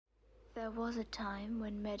There was a time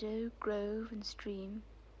when meadow, grove, and stream,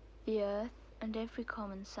 the earth, and every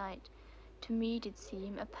common sight, to me did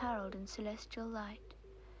seem apparelled in celestial light,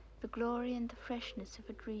 the glory and the freshness of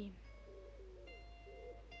a dream.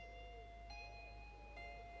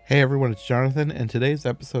 Hey everyone, it's Jonathan, and today's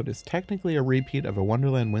episode is technically a repeat of a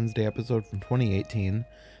Wonderland Wednesday episode from 2018.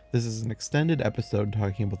 This is an extended episode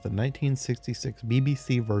talking about the 1966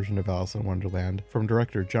 BBC version of Alice in Wonderland from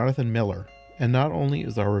director Jonathan Miller. And not only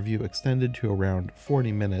is our review extended to around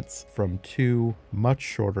 40 minutes from two much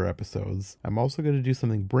shorter episodes, I'm also going to do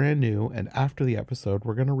something brand new, and after the episode,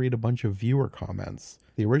 we're going to read a bunch of viewer comments.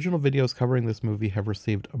 The original videos covering this movie have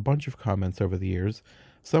received a bunch of comments over the years,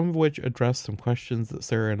 some of which address some questions that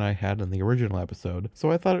Sarah and I had in the original episode,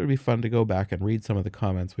 so I thought it would be fun to go back and read some of the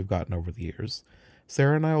comments we've gotten over the years.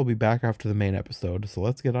 Sarah and I will be back after the main episode, so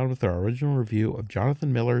let's get on with our original review of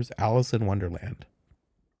Jonathan Miller's Alice in Wonderland.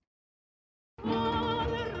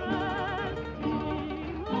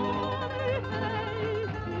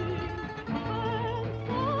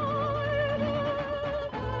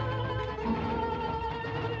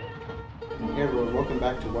 Hey everyone, welcome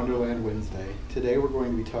back to Wonderland Wednesday. Today we're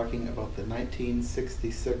going to be talking about the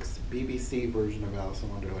 1966 BBC version of Alice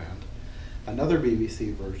in Wonderland. Another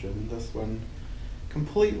BBC version, this one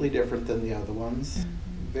completely different than the other ones.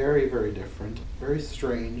 Very, very different. Very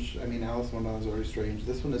strange. I mean, Alice in Wonderland is very strange.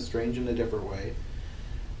 This one is strange in a different way.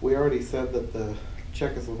 We already said that the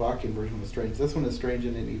Czechoslovakian version was strange. This one is strange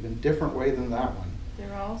in an even different way than that one.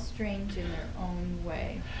 They're all strange in their own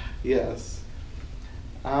way. Yes.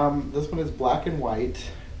 This one is black and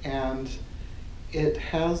white, and it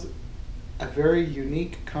has a very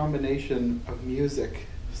unique combination of music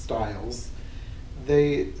styles.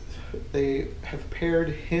 They have paired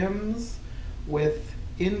hymns with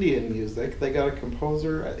Indian music. They got a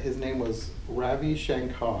composer, his name was Ravi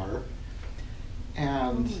Shankar,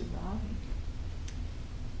 and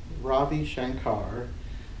Ravi Shankar,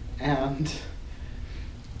 and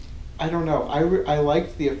I don't know. I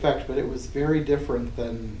liked the effect, but it was very different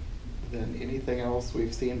than anything else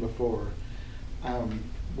we've seen before,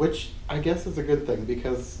 which I guess is a good thing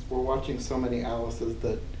because we're watching so many Alices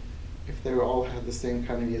that if they all had the same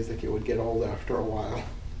kind of music, it would get old after a while.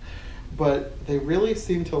 But they really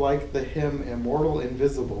seem to like the hymn Immortal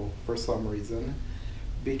Invisible for some reason,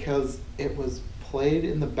 because it was played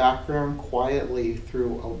in the background quietly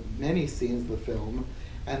through many scenes of the film,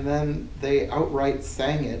 and then they outright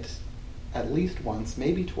sang it at least once,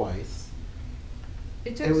 maybe twice.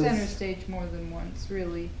 It took center stage more than once,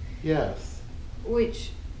 really. Yes.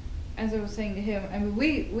 Which, as I was saying to him, I mean,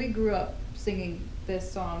 we grew up singing this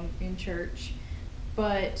song in church,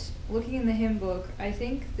 but looking in the hymn book, I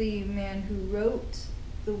think the man who wrote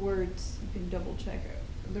the words, you can double check it,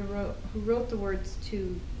 who wrote the words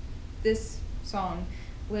to this song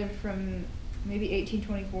lived from maybe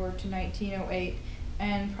 1824 to 1908,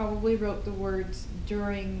 and probably wrote the words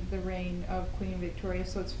during the reign of Queen Victoria,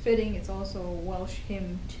 so it's fitting. It's also a Welsh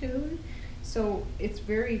hymn tune, so it's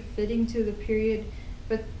very fitting to the period,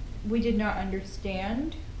 but we did not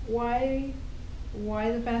understand why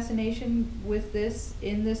the fascination with this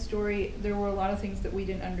in this story. There were a lot of things that we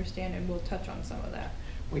didn't understand, and we'll touch on some of that.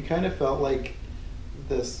 We kind of felt like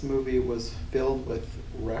this movie was filled with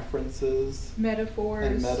references,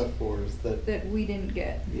 metaphors that we didn't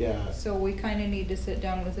get. Yeah. So we kind of need to sit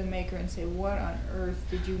down with the maker and say, what on earth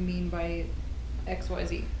did you mean by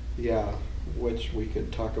XYZ? Yeah, which we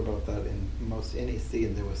could talk about that in most any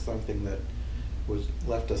scene. There was something that was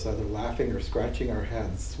left us either laughing or scratching our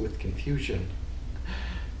heads with confusion.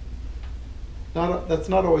 That's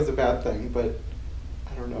not always a bad thing, but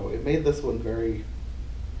I don't know. It made this one very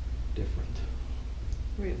different.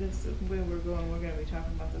 This is where we're going. We're going to be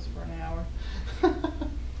talking about this for an hour.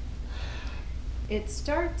 It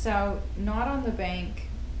starts out not on the bank,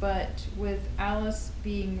 but with Alice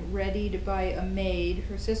being ready to buy a maid.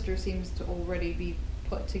 Her sister seems to already be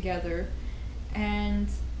put together, and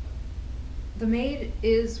the maid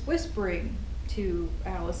is whispering to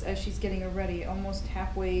Alice as she's getting her ready, almost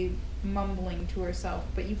halfway mumbling to herself.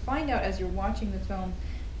 But you find out as you're watching the film,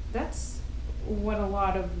 that's what a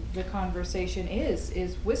lot of the conversation is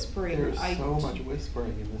whispering. There's so much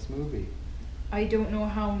whispering in this movie. I don't know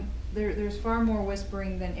how there's far more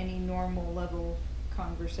whispering than any normal level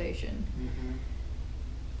conversation. Mm-hmm.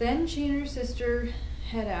 Then she and her sister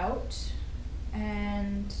head out,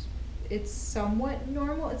 and it's somewhat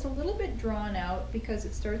normal. It's a little bit drawn out because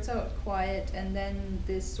it starts out quiet, and then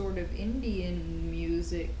this sort of Indian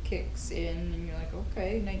music kicks in, and you're like,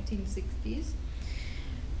 okay, 1960s.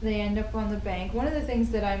 They end up on the bank. One of the things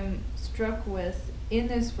that I'm struck with in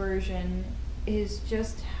this version is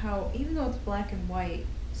just how, even though it's black and white,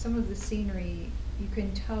 some of the scenery, you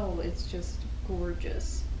can tell it's just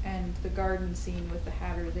gorgeous. And the garden scene with the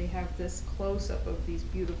Hatter, they have this close-up of these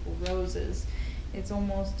beautiful roses. It's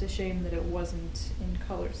almost a shame that it wasn't in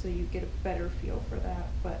color, so you get a better feel for that,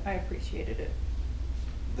 but I appreciated it.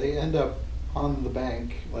 They end up on the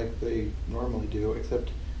bank like they normally do, except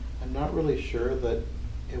I'm not really sure that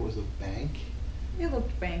it was a bank. It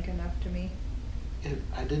looked bank enough to me.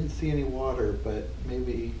 I didn't see any water, but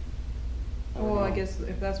maybe, I don't know. I guess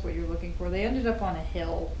if that's what you're looking for. They ended up on a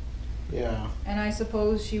hill. Yeah. And I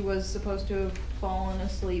suppose she was supposed to have fallen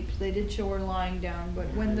asleep. They did show her lying down, but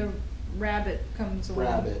when the rabbit comes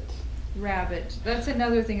along... Rabbit. That's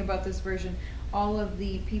another thing about this version. All of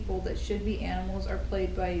the people that should be animals are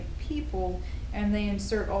played by people, and they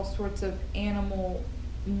insert all sorts of animal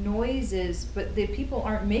noises, but the people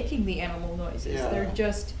aren't making the animal noises. Yeah. They're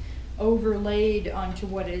just overlaid onto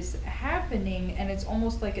what is happening, and it's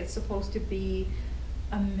almost like it's supposed to be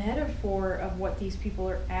a metaphor of what these people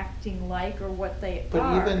are acting like or what they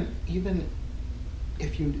are. But even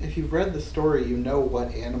if you've read the story, you know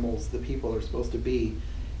what animals the people are supposed to be,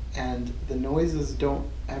 and the noises don't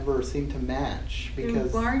ever seem to match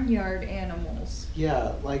because they're barnyard animals.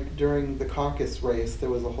 Yeah, like during the caucus race, there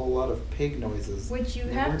was a whole lot of pig noises. Which you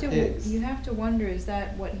have to wonder, is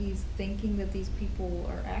that what he's thinking that these people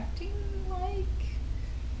are acting like?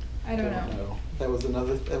 I don't know. That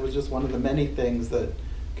was just one of the many things that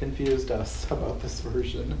confused us about this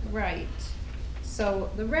version. Right. So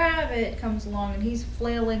the rabbit comes along and he's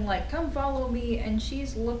flailing like, "Come follow me," and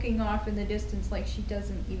she's looking off in the distance like she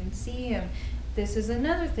doesn't even see him. This is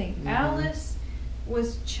another thing. Mm-hmm. Alice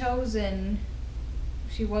was chosen,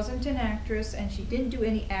 she wasn't an actress and she didn't do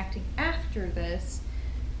any acting after this,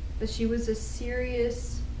 but she was a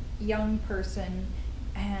serious young person,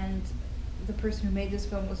 and the person who made this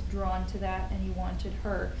film was drawn to that and he wanted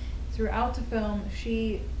her. Throughout the film,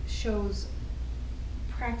 she shows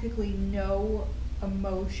practically no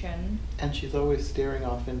emotion. And she's always staring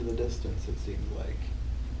off into the distance, it seems like.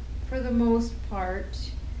 For the most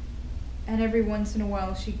part. And every once in a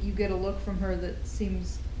while you get a look from her that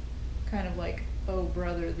seems kind of like, "Oh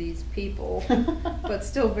brother, these people," but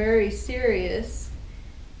still very serious.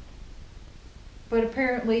 But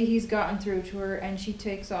apparently he's gotten through to her and she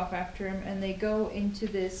takes off after him, and they go into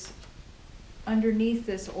underneath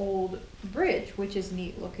this old bridge, which is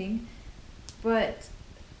neat looking. But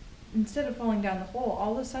instead of falling down the hole,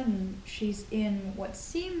 all of a sudden she's in what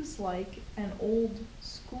seems like an old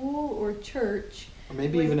school or church. Or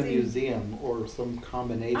maybe even a museum or some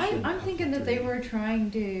combination. I'm thinking that they were trying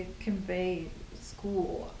to convey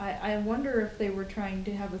school. I wonder if they were trying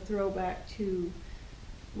to have a throwback to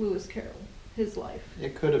Lewis Carroll, his life.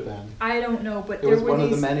 It could have been. I don't know, but it was one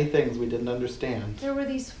of the many things we didn't understand. There were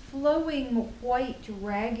these flowing white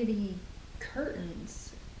raggedy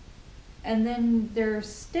curtains. And then there are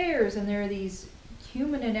stairs, and there are these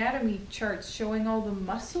human anatomy charts showing all the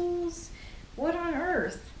muscles. What on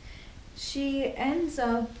earth? She ends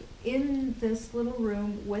up in this little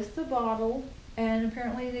room with the bottle, and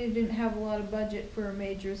apparently they didn't have a lot of budget for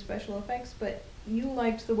major special effects, but you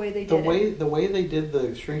liked the way they did it. The way they did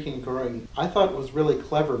the shrinking and growing, I thought was really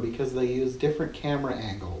clever because they used different camera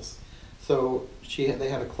angles. So they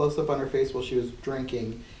had a close-up on her face while she was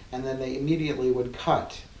drinking, and then they immediately would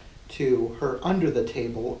cut to her under the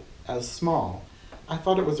table as small. I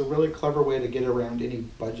thought it was a really clever way to get around any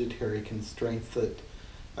budgetary constraints that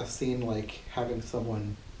a scene like having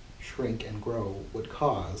someone shrink and grow would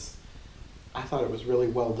cause. I thought it was really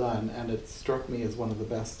well done, and it struck me as one of the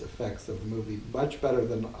best effects of the movie, much better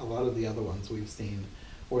than a lot of the other ones we've seen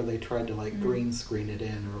where they tried to green screen it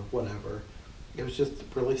in or whatever. It was just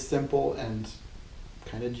really simple and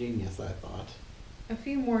kind of genius, I thought. A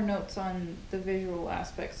few more notes on the visual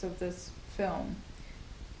aspects of this film.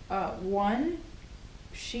 One,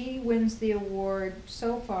 she wins the award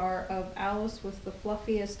so far of Alice with the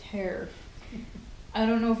fluffiest hair. I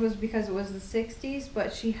don't know if it was because it was the 60s,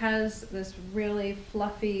 but she has this really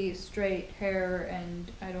fluffy, straight hair, and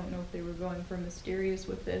I don't know if they were going for mysterious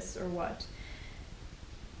with this or what.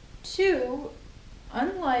 Two,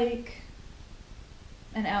 unlike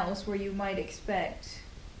an Alice where you might expect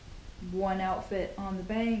one outfit on the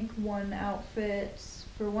bank, one outfit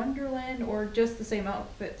for Wonderland, or just the same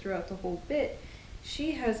outfit throughout the whole bit,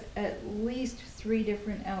 she has at least 3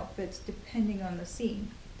 different outfits depending on the scene.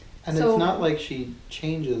 And so, it's not like she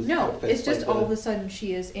changes outfits. No, it's just all of a sudden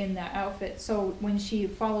she is in that outfit. So when she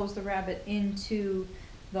follows the rabbit into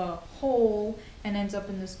the hole and ends up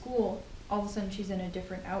in the school, all of a sudden she's in a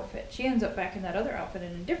different outfit. She ends up back in that other outfit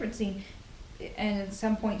in a different scene, and at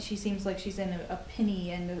some point she seems like she's in a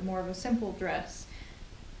pinny and more of a simple dress.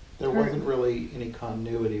 There wasn't really any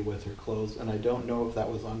continuity with her clothes, and I don't know if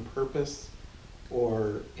that was on purpose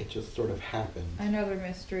or it just sort of happened. Another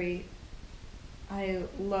mystery. I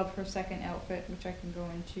love her second outfit, which I can go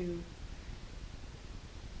into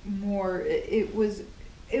more. It was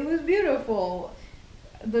beautiful.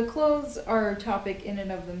 The clothes are a topic in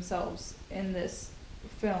and of themselves in this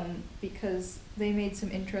film because they made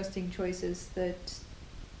some interesting choices that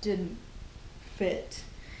didn't fit.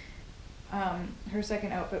 Her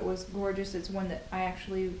second outfit was gorgeous. It's one that I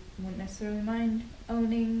actually wouldn't necessarily mind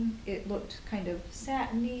owning. It looked kind of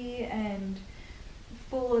satiny and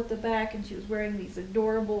full at the back, and she was wearing these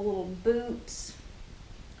adorable little boots.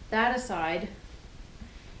 That aside,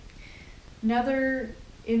 another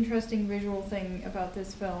interesting visual thing about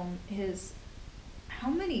this film is how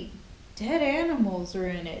many dead animals are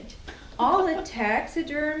in it. All the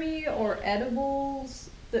taxidermy or edibles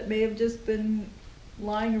that may have just been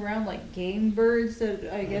lying around like game birds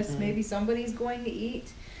that I guess maybe somebody's going to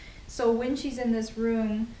eat. So when she's in this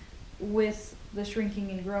room with the shrinking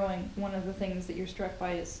and growing, one of the things that you're struck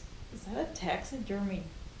by is that a taxidermy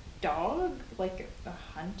dog? Like a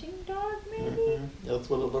hunting dog maybe? That's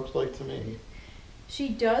what it looked like to me. She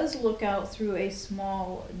does look out through a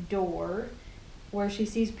small door where she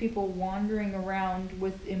sees people wandering around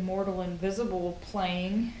with Immortal Invisible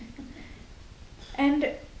playing.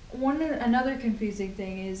 And another confusing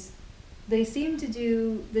thing is they seem to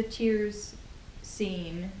do the Cheers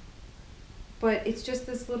scene, but it's just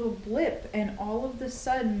this little blip, and all of the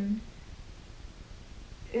sudden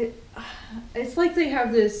it's like they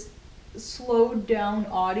have this slowed down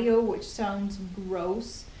audio which sounds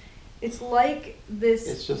gross. It's like this.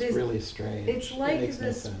 It's just really strange. It's like it makes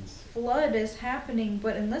this no sense. flood is happening,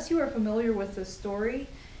 but unless you are familiar with the story,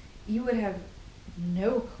 you would have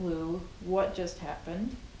no clue what just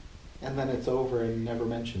happened. And then it's over and never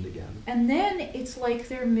mentioned again. And then it's like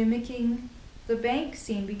they're mimicking the bank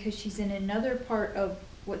scene because she's in another part of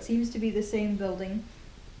what seems to be the same building,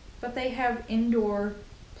 but they have indoor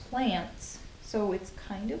plants, so it's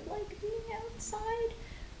kind of like being outside,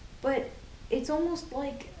 but it's almost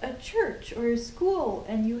like a church or a school,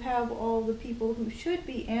 and you have all the people who should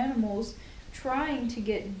be animals trying to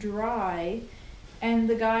get dry, and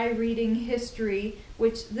the guy reading history,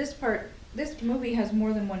 which this movie has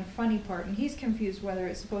more than one funny part, and he's confused whether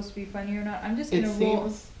it's supposed to be funny or not. I'm just gonna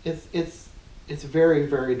roll. It's very,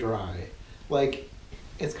 very dry. Like,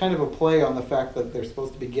 it's kind of a play on the fact that they're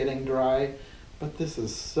supposed to be getting dry, but this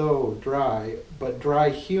is so dry, but dry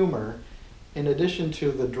humor. In addition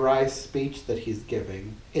to the dry speech that he's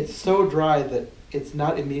giving, it's so dry that it's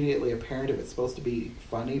not immediately apparent if it's supposed to be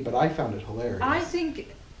funny, but I found it hilarious. I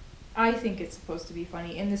think it's supposed to be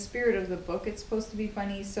funny. In the spirit of the book, it's supposed to be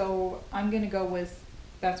funny, so I'm going to go with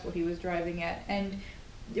that's what he was driving at. And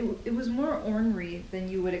it was more ornery than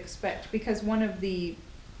you would expect, because one of the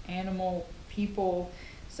animal people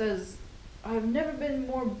says, "I've never been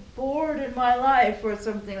more bored in my life," or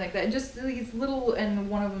something like that. Just these little, and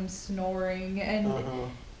one of them snoring, and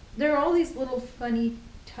there are all these little funny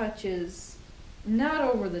touches, not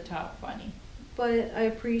over the top funny, but I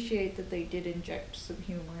appreciate that they did inject some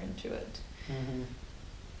humor into it.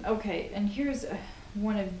 Okay, and here's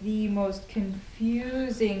one of the most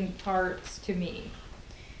confusing parts to me,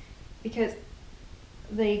 because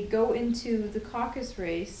they go into the caucus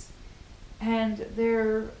race and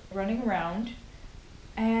they're running around,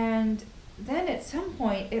 and then at some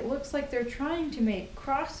point it looks like they're trying to make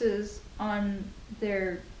crosses on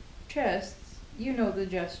their chests. You know the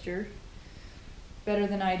gesture better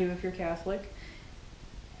than I do if you're Catholic.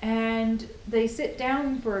 And they sit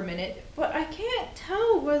down for a minute, but I can't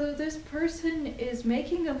tell whether this person is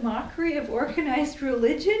making a mockery of organized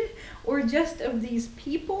religion or just of these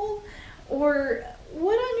people, or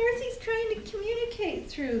what on earth he's trying to communicate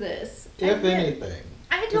through this. If anything.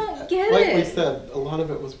 I don't get it. Like we said, a lot of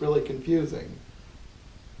it was really confusing.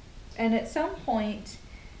 And at some point,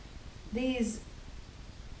 these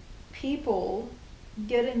people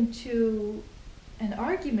get into an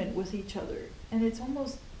argument with each other, and it's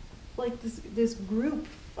almost like this group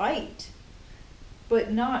fight,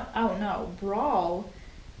 but not out and out brawl.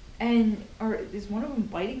 And is one of them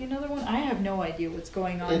biting another one? I have no idea what's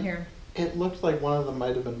going on here. It looked like one of them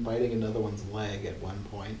might have been biting another one's leg at one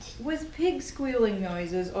point. With pig squealing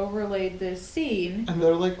noises overlaid this scene. And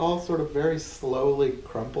they're like all sort of very slowly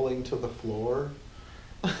crumpling to the floor.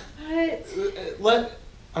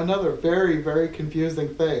 Another very, very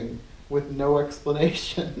confusing thing with no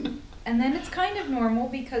explanation. And then it's kind of normal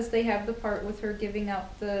because they have the part with her giving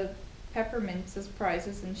out the peppermints as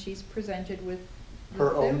prizes, and she's presented with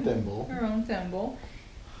her own thimble. Her own thimble.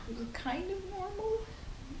 Kind of normal.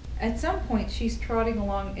 at some point she's trotting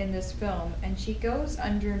along in this film and she goes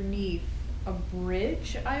underneath a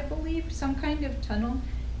bridge, I believe, some kind of tunnel,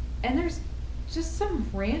 and there's just some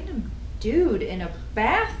random dude in a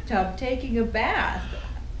bathtub taking a bath.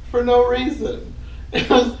 For no reason.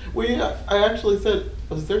 I actually said,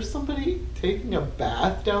 was there somebody taking a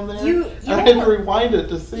bath down there? I had to rewind it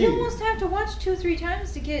to see. You almost have to watch 2-3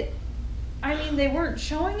 times to get. I mean, they weren't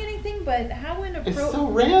showing anything, but how inappropriate. It's so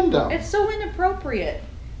random. It's so inappropriate.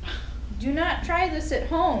 Do not try this at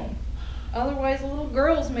home. Otherwise, little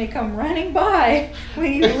girls may come running by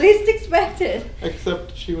when you least expect it.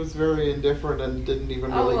 Except she was very indifferent and didn't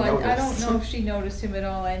even really notice. I don't know if she noticed him at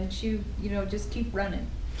all, and she, just keep running.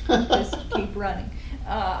 Just keep running.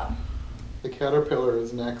 The caterpillar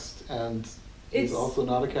is next, and he's also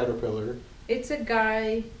not a caterpillar. It's a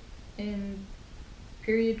guy in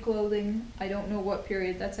period clothing. I don't know what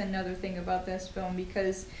period. That's another thing about this film,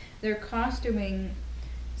 because their costuming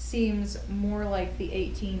seems more like the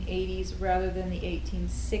 1880s rather than the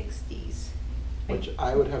 1860s. Which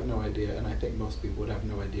I would have no idea, and I think most people would have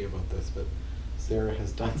no idea about this, but Sarah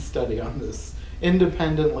has done study on this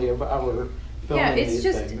independently of our filming these things.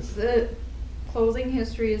 Yeah, it's just the clothing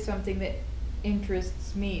history is something that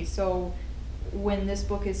interests me. So when this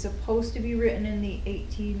book is supposed to be written in the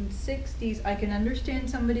 1860s, I can understand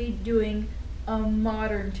somebody doing a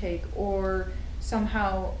modern take or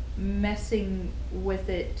somehow messing with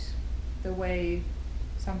it the way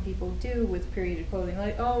some people do with period clothing.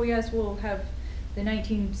 Like, oh yes, we'll have the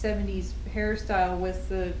 1970s hairstyle with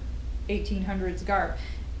the 1800s garb.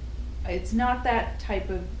 It's not that type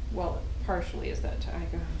of, well, partially is that type.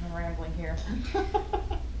 I'm rambling here.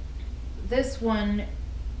 This one,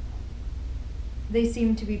 they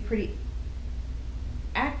seem to be pretty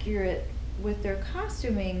accurate with their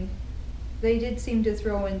costuming. They did seem to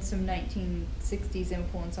throw in some 1960s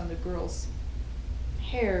influence on the girls'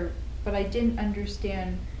 hair, but I didn't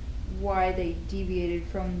understand why they deviated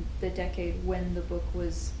from the decade when the book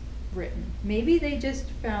was written. Maybe they just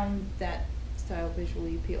found that style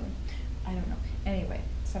visually appealing. I don't know. Anyway,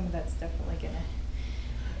 some of that's definitely gonna.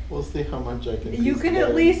 We'll see how much I can. You can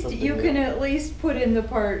at least put in the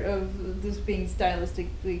part of this being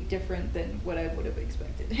stylistically different than what I would have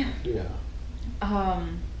expected. Yeah.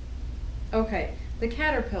 Okay, the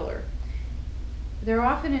caterpillar. They're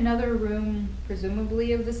off in another room,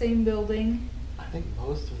 presumably of the same building. I think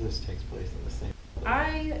most of this takes place in the same building.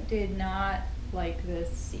 I did not like this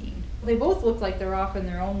scene. They both look like they're off in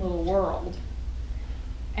their own little world.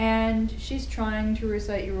 And she's trying to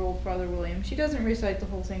recite Your Old Father William. She doesn't recite the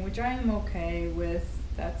whole thing, which I am okay with.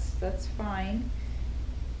 That's fine.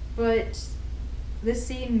 But this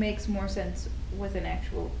scene makes more sense with an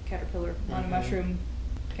actual caterpillar on a mushroom.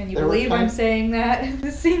 Can you believe I'm saying that?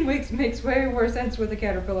 This scene makes way more sense with a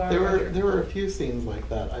caterpillar on a mushroom. There were a few scenes like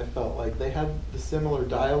that. I felt like they had the similar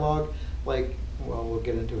dialogue. Like, well, we'll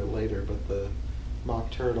get into it later, but the mock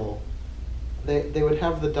turtle. They would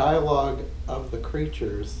have the dialogue of the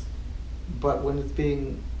creatures, but when it's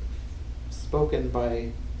being spoken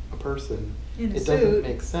by a person, it doesn't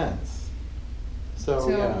make sense. So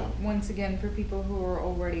yeah. Once again, for people who are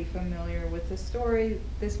already familiar with the story,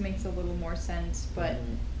 this makes a little more sense, but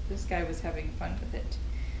this guy was having fun with it.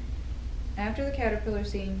 After the caterpillar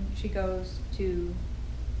scene, she goes to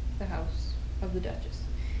the house of the Duchess.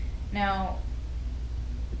 Now,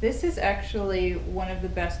 this is actually one of the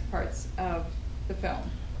best parts of the film.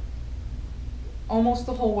 Almost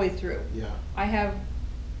the whole way through. Yeah. I have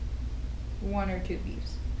one or two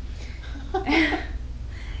beefs.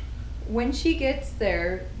 When she gets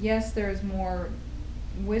there, yes, there's more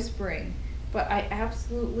whispering, but I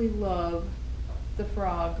absolutely love the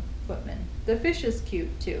frog footman. The fish is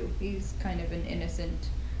cute too. He's kind of an innocent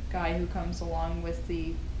guy who comes along with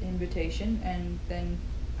the invitation, and then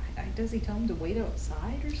does he tell him to wait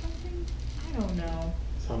outside or something? I don't know.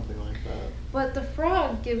 Something like that. But the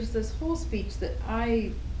frog gives this whole speech that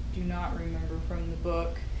I do not remember from the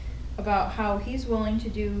book about how he's willing to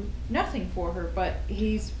do nothing for her, but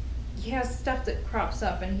he has stuff that crops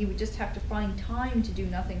up, and he would just have to find time to do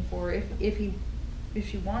nothing for her if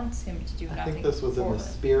she wants him to do nothing. I think this was in the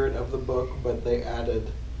spirit of the book, but they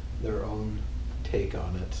added their own take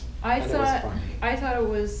on it. It was funny. I thought it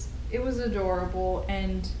was adorable,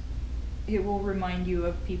 and it will remind you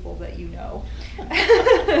of people that you know.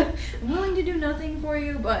 I'm willing to do nothing for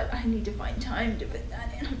you, but I need to find time to fit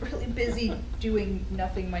that in. I'm really busy doing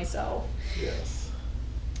nothing myself. Yes.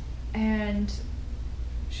 And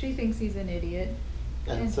she thinks he's an idiot.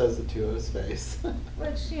 And says it to his face.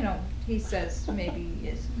 Which, he says maybe he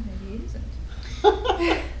is, maybe he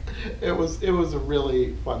isn't. It was a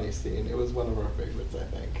really funny scene. It was one of our favorites, I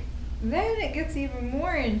think. Then it gets even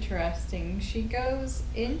more interesting. She goes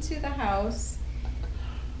into the house.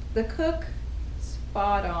 The cook,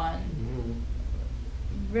 spot on. Mm-hmm.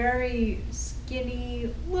 Very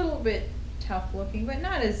skinny, little bit tough looking, but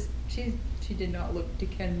not as she did not look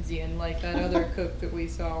Dickensian like that other cook that we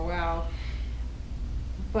saw. Wow.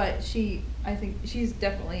 But I think she's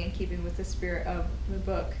definitely in keeping with the spirit of the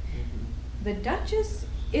book. Mm-hmm. The Duchess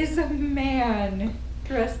is a man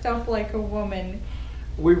dressed up like a woman.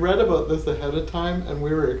 We read about this ahead of time, and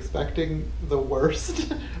we were expecting the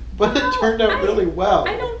worst, but it turned out really well.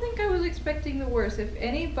 I don't think I was expecting the worst. If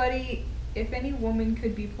any woman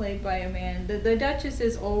could be played by a man, the Duchess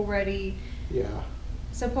is already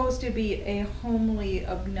supposed to be a homely,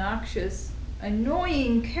 obnoxious,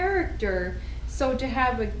 annoying character. So to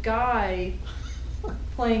have a guy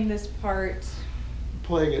playing this part,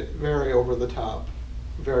 playing it very over the top,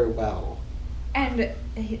 very well. And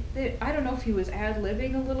I don't know if he was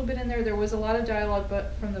ad-libbing a little bit in there. There was a lot of dialogue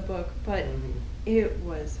from the book, but it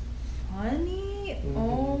was funny. Mm-hmm.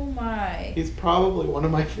 Oh my. He's probably one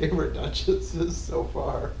of my favorite Duchesses so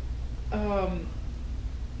far.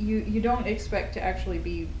 You don't expect to actually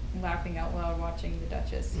be laughing out loud watching the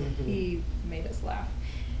Duchess. Mm-hmm. He made us laugh.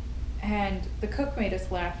 And the cook made us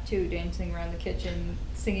laugh too, dancing around the kitchen,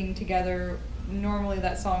 singing together. Normally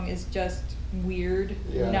that song is just weird,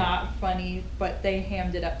 not funny, but they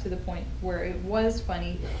hammed it up to the point where it was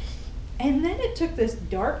funny. Yes. And then it took this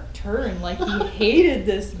dark turn, like he hated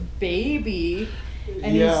this baby,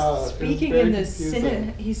 and he's speaking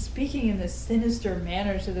in this sinister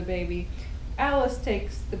manner to the baby. Alice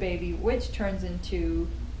takes the baby, which turns into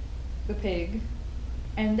the pig,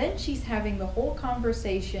 and then she's having the whole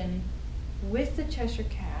conversation with the Cheshire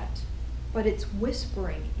Cat, but it's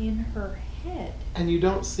whispering in her head. And you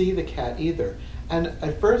don't see the cat either. And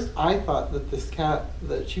at first I thought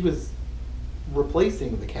that she was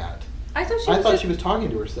replacing the cat. I thought she was talking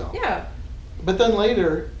to herself. Yeah. But then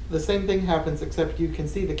later, the same thing happens, except you can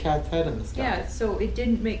see the cat's head in the sky. Yeah, so it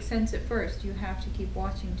didn't make sense at first. You have to keep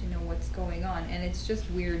watching to know what's going on, and it's just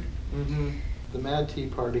weird. Mm-hmm. The Mad Tea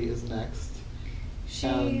Party is next.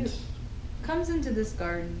 She comes into this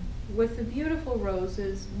garden with the beautiful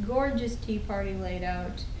roses, gorgeous tea party laid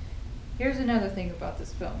out. Here's another thing about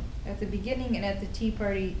this film. At the beginning and at the tea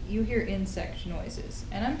party, you hear insect noises.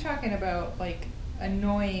 And I'm talking about, like,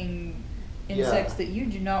 annoying insects that you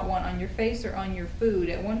do not want on your face or on your food.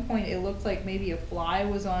 At one point, it looked like maybe a fly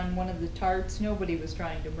was on one of the tarts. Nobody was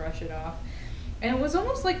trying to brush it off. And it was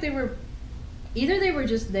almost like either they were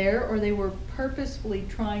just there or they were purposefully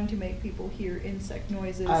trying to make people hear insect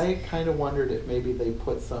noises. I kind of wondered if maybe they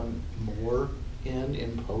put some more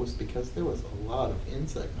in post, because there was a lot of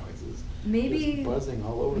insect noises. Maybe just buzzing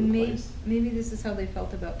all over the place. Maybe this is how they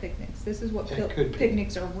felt about picnics. This is what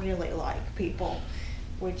picnics are really like, people,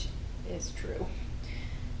 which is true.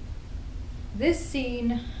 This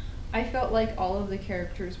scene, I felt like all of the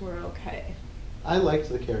characters were okay. I liked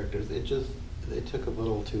the characters. It took a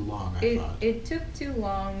little too long, I thought. It took too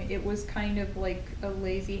long. It was kind of like a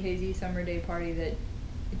lazy, hazy summer day party that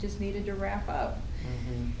it just needed to wrap up.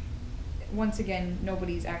 Mm-hmm. Once again,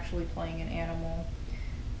 nobody's actually playing an animal.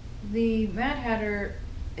 The Mad Hatter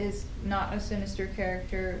is not a sinister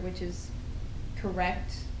character, which is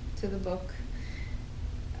correct to the book.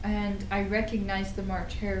 And I recognized the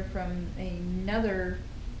March Hare from another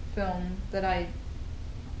film that I'd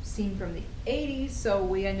seen from the 80s, so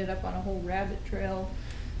we ended up on a whole rabbit trail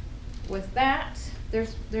with that. There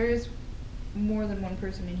is more than one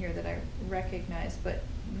person in here that I recognize, but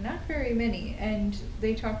not very many. And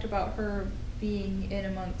they talked about her being in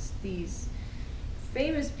amongst these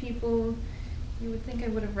famous people. You would think I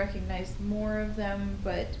would have recognized more of them,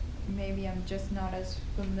 but maybe I'm just not as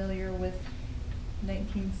familiar with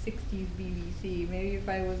 1960s BBC. Maybe if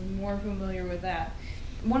I was more familiar with that.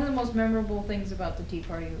 One of the most memorable things about the tea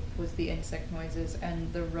party was the insect noises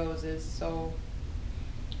and the roses, so...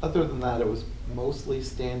 Other than that, it was mostly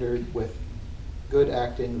standard with good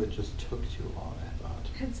acting that just took too long, I thought.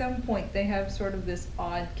 At some point, they have sort of this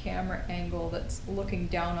odd camera angle that's looking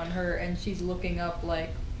down on her, and she's looking up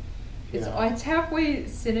like... It's halfway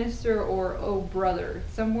sinister or oh brother,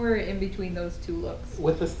 somewhere in between those two looks.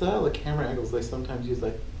 With the style of camera angles they sometimes use,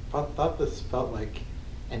 I thought this felt like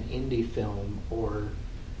an indie film or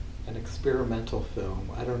an experimental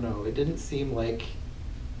film. I don't know. It didn't seem like...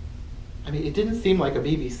 it didn't seem like a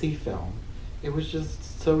BBC film. It was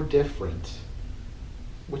just so different.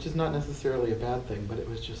 Which is not necessarily a bad thing, but it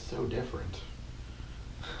was just so different.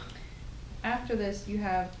 After this, you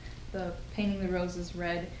have the painting the roses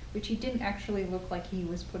red, which he didn't actually look like he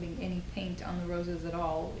was putting any paint on the roses at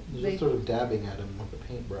all. Just sort of dabbing at him with a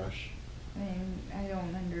paintbrush. And I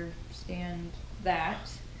don't understand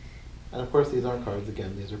that. And of course, these aren't cards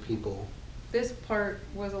again, these are people. This part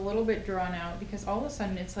was a little bit drawn out because all of a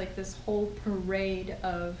sudden it's like this whole parade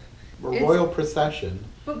of... A royal procession.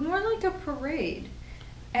 But more like a parade.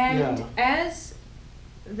 And as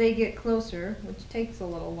they get closer, which takes a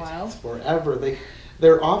little while... It's forever.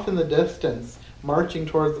 They're off in the distance, marching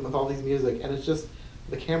towards them with all these music, and it's just,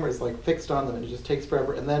 the camera is like fixed on them, and it just takes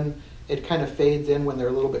forever, and then it kind of fades in when they're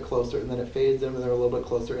a little bit closer, and then it fades in when they're a little bit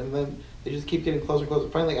closer, and then they just keep getting closer and closer.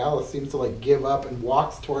 Finally, Alice seems to like give up and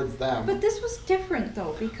walks towards them. But this was different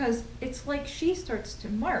though, because it's like she starts to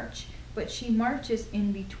march, but she marches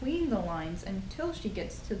in between the lines until she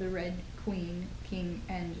gets to the Red Queen, King,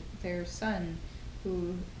 and their son,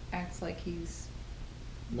 who acts like he's...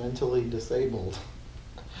 mentally disabled.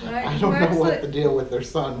 Right? I don't know what the deal with their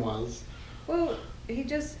son was. Well,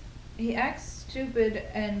 he acts stupid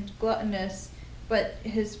and gluttonous, but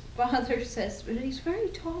his father says, but he's very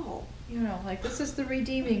tall. You know, like this is the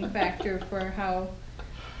redeeming factor for how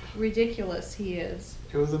ridiculous he is.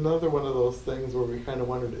 It was another one of those things where we kind of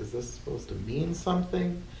wondered, is this supposed to mean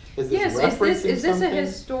something? Is this Yes, referencing is this a something?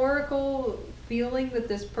 historical feeling that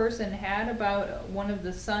this person had about one of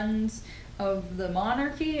the sons of the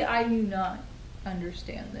monarchy? I do not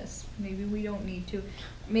understand this. Maybe we don't need to.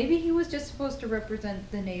 Maybe he was just supposed to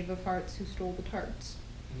represent the Knave of Hearts who stole the tarts.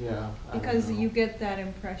 Yeah. Because I don't know. you get that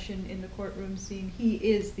impression in the courtroom scene. He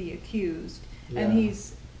is the accused, and Yeah.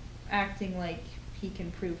 he's acting like he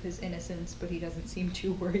can prove his innocence, but he doesn't seem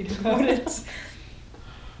too worried about it.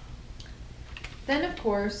 Then, of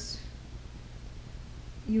course,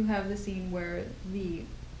 you have the scene where the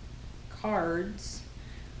cards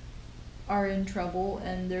are in trouble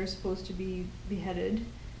and they're supposed to be beheaded.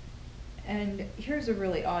 And here's a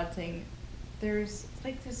really odd thing. There's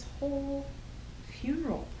like this whole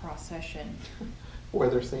funeral procession. Where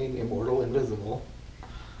they're singing Immortal Invisible.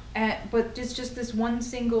 But it's just this one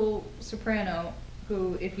single soprano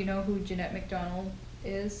who, if you know who Jeanette MacDonald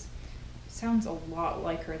is, sounds a lot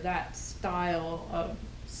like her, that style of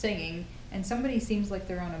singing. And somebody seems like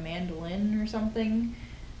they're on a mandolin or something.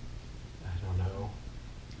 I don't know.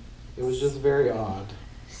 It was just very odd.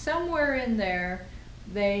 Somewhere in there,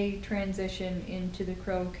 they transition into the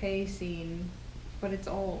croquet scene, but it's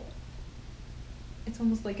almost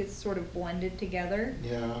like it's sort of blended together.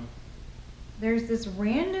 Yeah. There's this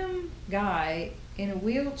random guy in a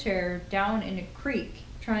wheelchair down in a creek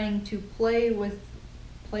trying to play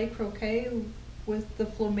croquet with the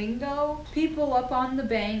flamingo. People up on the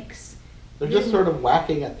banks. They're just sort of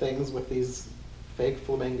whacking at things with these fake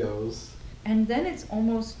flamingos. And then it's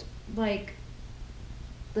almost like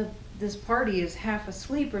this party is half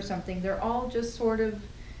asleep or something. They're all just sort of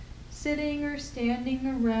sitting or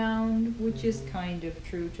standing around, which is kind of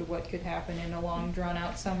true to what could happen in a long drawn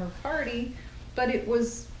out summer party, but it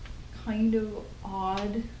was kind of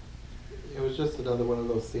odd. It was just another one of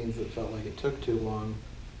those scenes that felt like it took too long,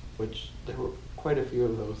 which there were quite a few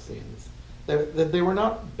of those scenes. They were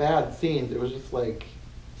not bad scenes, it was just like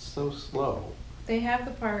so slow. They have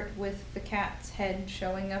the part with the cat's head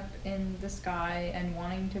showing up in the sky and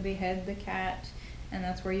wanting to behead the cat, and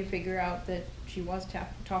that's where you figure out that she was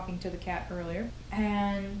talking to the cat earlier.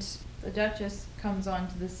 And the Duchess comes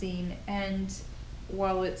onto the scene, and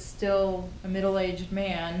while it's still a middle-aged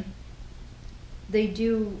man, they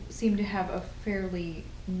do seem to have a fairly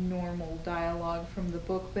normal dialogue from the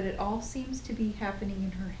book, but it all seems to be happening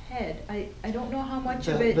in her head. I don't know how much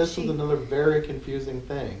of it This was another very confusing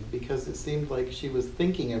thing, because it seemed like she was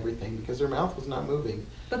thinking everything, because her mouth was not moving.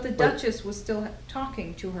 But the Duchess was still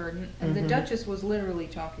talking to her, and the Duchess was literally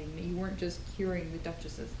talking. You weren't just hearing the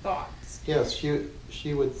Duchess's thoughts. Yes,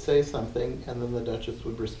 she would say something, and then the Duchess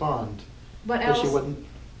would respond. But she wouldn't.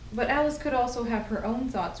 But Alice could also have her own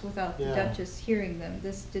thoughts without the Yeah. Duchess hearing them.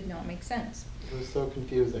 This did not make sense. It was so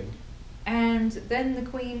confusing. And then the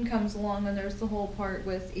Queen comes along, and there's the whole part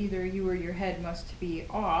with either you or your head must be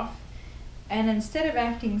off. And instead of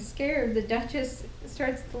acting scared, the Duchess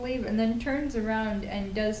starts to leave and then turns around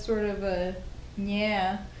and does sort of a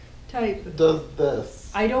yeah type. It does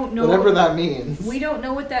this. I don't know. Whatever that means. We don't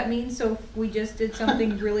know what that means, so if we just did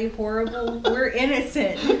something really horrible, we're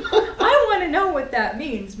innocent. I want to know what that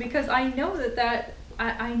means, because I know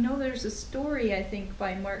I know there's a story, I think,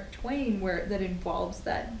 by Mark Twain that involves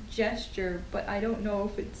that gesture, but I don't know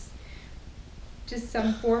if it's just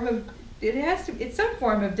some form of, it's some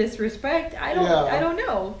form of disrespect. I don't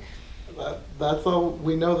know. That's all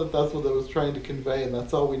we know, that's what it was trying to convey, and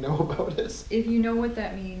that's all we know about it. If you know what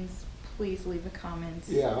that means, please leave a comment.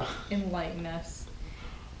 Yeah. Enlighten us.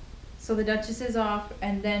 So the Duchess is off,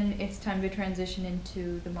 and then it's time to transition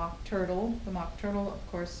into the Mock Turtle. The Mock Turtle,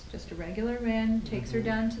 of course, just a regular man, takes her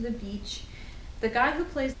down to the beach. The guy who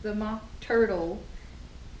plays the Mock Turtle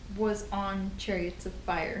was on Chariots of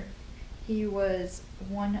Fire. He was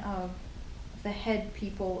one of the head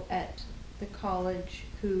people at the college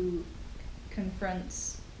who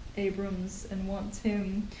confronts Abrams and wants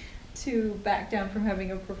him to back down from having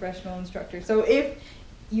a professional instructor. So if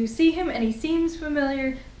you see him and he seems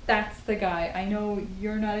familiar, that's the guy. I know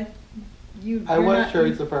you're not. I watched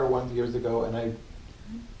Chariots of Fire 1 years ago, and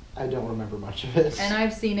I don't remember much of it. And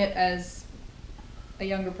I've seen it as a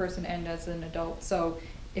younger person and as an adult. So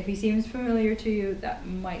if he seems familiar to you, that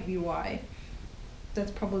might be why.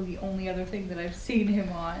 That's probably the only other thing that I've seen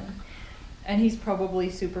him on. And he's probably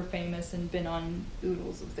super famous and been on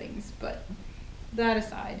oodles of things. But that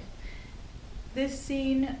aside, this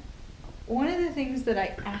scene, one of the things that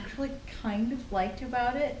I actually kind of liked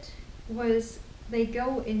about it was they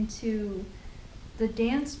go into the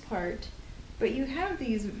dance part, but you have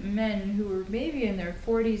these men who are maybe in their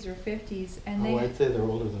 40s or 50s, and I'd say they're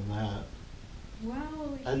older than that.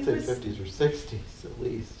 Well, I'd say 50s or 60s at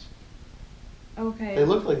least. Okay. They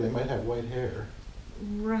look like they might have white hair.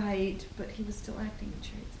 Right, but he was still acting in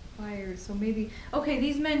Chariots of Fire, so maybe... Okay,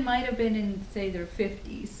 these men might have been in, say, their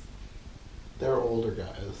 50s. They're older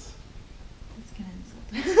guys. That's kind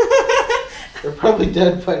of insulting. They're probably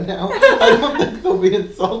dead by now. I don't think they'll be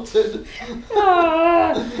insulted.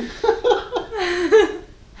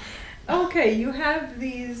 Okay, you have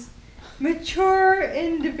these mature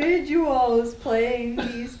individuals playing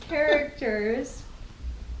these characters,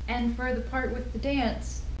 and for the part with the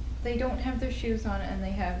dance, they don't have their shoes on and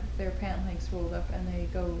they have their pant legs rolled up and they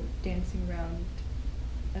go dancing around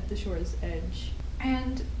at the shore's edge.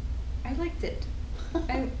 And I liked it.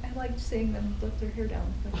 I liked seeing them let their hair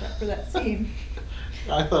down like that for that scene.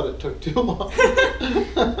 I thought it took too long.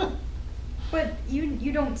 But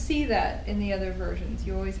you don't see that in the other versions.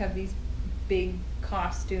 You always have these big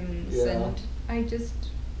costumes, and I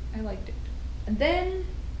liked it. And then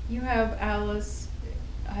you have Alice.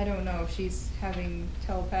 I don't know if she's having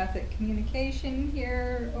telepathic communication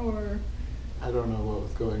here or... I don't know what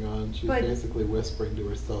was going on. She's basically whispering to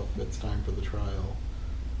herself, it's time for the trial.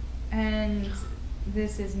 And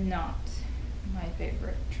this is not my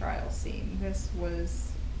favorite trial scene. This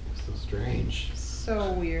was... so strange.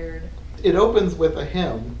 So weird. It opens with a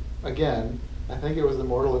hymn, again. I think it was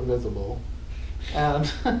Immortal Invisible. And...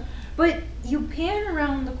 But you pan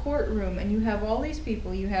around the courtroom and you have all these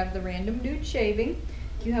people. You have the random dude shaving.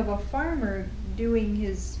 You have a farmer doing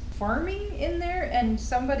his farming in there, and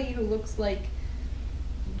somebody who looks like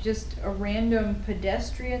just a random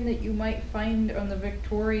pedestrian that you might find on the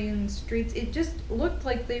Victorian streets. It just looked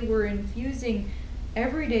like they were infusing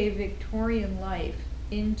everyday Victorian life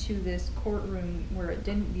into this courtroom where it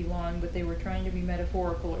didn't belong, but they were trying to be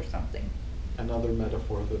metaphorical or something. Another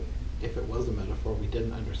metaphor that, if it was a metaphor, we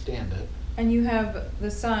didn't understand it. And you have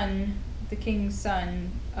the son, the king's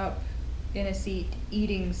son, up in a seat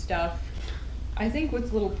eating stuff. I think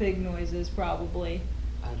with little pig noises, probably.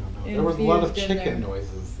 I don't know. There was a lot of infused in chicken there.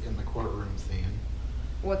 noises in the courtroom scene.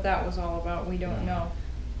 What that was all about, we don't Yeah. know.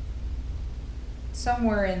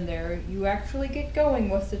 Somewhere in there, you actually get going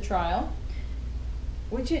with the trial,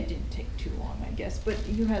 which it didn't take too long, I guess, but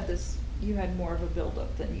you had more of a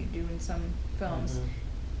build-up than you do in some films. Mhm.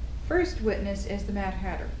 First witness is the Mad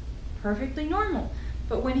Hatter. Perfectly normal.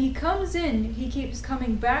 But when he comes in, he keeps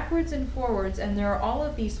coming backwards and forwards, and there are all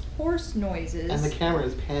of these horse noises. And the camera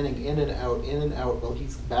is panning in and out while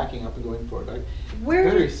he's backing up and going forward. Where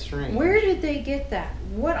very strange. Where did they get that?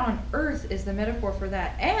 What on earth is the metaphor for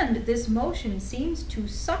that? And this motion seems to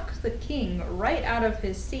suck the king right out of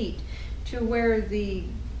his seat to where the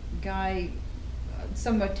guy,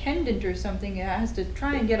 some attendant or something, has to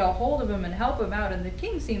try and get a hold of him and help him out. And the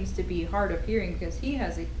king seems to be hard of hearing because he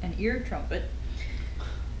has an ear trumpet.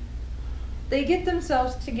 They get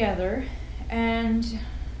themselves together, and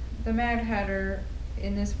the Mad Hatter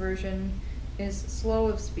in this version is slow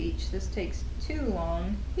of speech. This takes too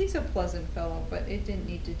long. He's a pleasant fellow, but it didn't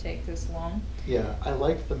need to take this long. Yeah, I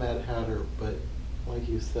liked the Mad Hatter, but like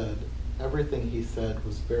you said, everything he said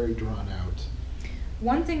was very drawn out.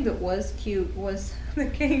 One thing that was cute was the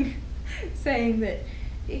king saying that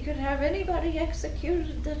he could have anybody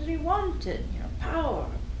executed that he wanted. You know, power.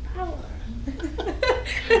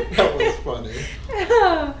 That was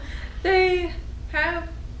funny. They have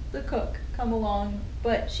the cook come along,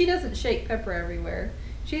 but she doesn't shake pepper everywhere.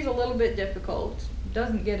 She's a little bit difficult,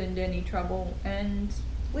 doesn't get into any trouble, and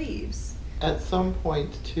leaves. At some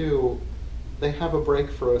point, too, they have a break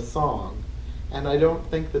for a song, And I don't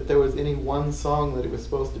think that there was any one song that it was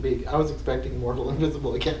supposed to be. I was expecting Mortal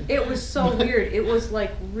Invisible again. It was so weird. It was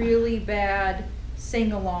like really bad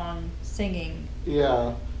sing-along singing.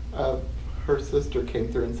 Yeah. Her sister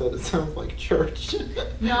came through and said it sounds like church.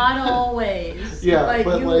 Not always. Yeah,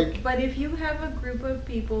 but if you have a group of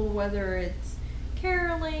people, whether it's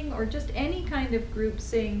caroling or just any kind of group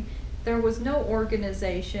sing, there was no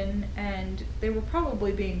organization, and they were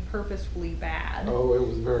probably being purposefully bad. Oh, it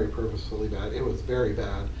was very purposefully bad. It was very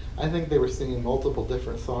bad. I think they were singing multiple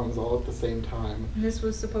different songs all at the same time. And this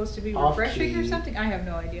was supposed to be Off refreshing or key. something? I have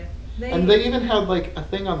no idea. And they even had like a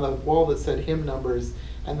thing on the wall that said hymn numbers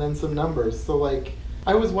and then some numbers. So like,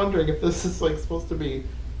 I was wondering if this is like supposed to be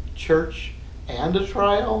church and a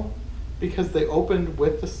trial, because they opened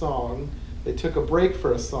with the song, they took a break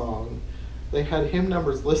for a song, they had hymn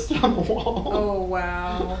numbers listed on the wall. Oh,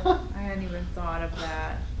 wow. I hadn't even thought of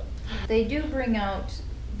that. They do bring out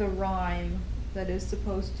the rhyme that is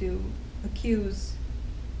supposed to accuse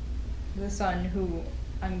the son, who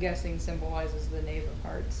I'm guessing symbolizes the Knave of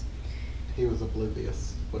Hearts. He was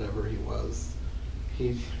oblivious, whatever he was.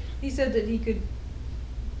 He said that he could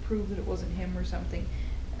prove that it wasn't him or something.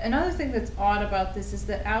 Another thing that's odd about this is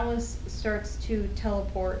that Alice starts to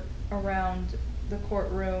teleport around the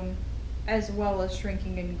courtroom, as well as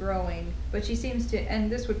shrinking and growing, but she seems to, and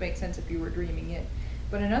this would make sense if you were dreaming it,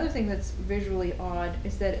 but another thing that's visually odd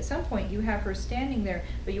is that at some point you have her standing there,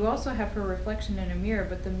 but you also have her reflection in a mirror,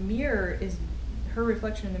 but her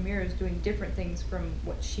reflection in the mirror is doing different things from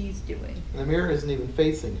what she's doing. The mirror isn't even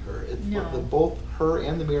facing her. It's No. both her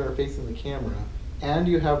and the mirror are facing the camera, and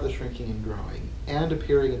you have the shrinking and growing, and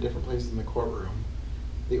appearing in different places in the courtroom.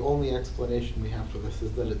 The only explanation we have for this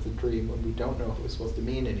is that it's a dream when we don't know if it was supposed to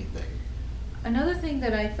mean anything. Another thing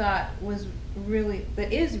that I thought is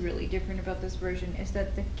really different about this version is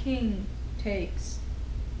that the king takes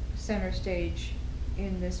center stage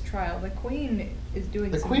in this trial. The queen is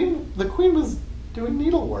doing The queen was doing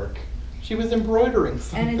needlework. She was embroidering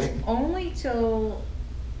something. and it's only till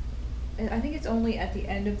I think it's only at the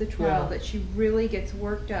end of the trial Yeah. that she really gets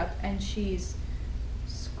worked up, and she's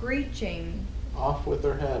screeching, Off with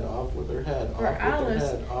her head, off with her head, For off with Alice,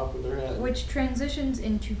 her head, off with her head. which transitions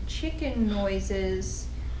into chicken noises,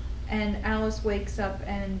 and Alice wakes up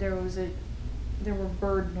and there were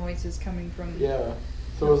bird noises coming from Yeah.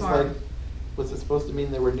 So the it was farm. like, was it supposed to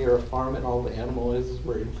mean they were near a farm and all the animal noises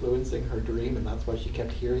were influencing her dream, and that's why she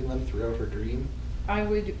kept hearing them throughout her dream? I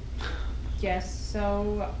would guess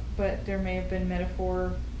so, but there may have been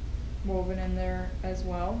metaphor woven in there as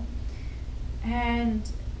well. And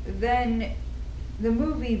then the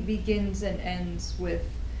movie begins and ends with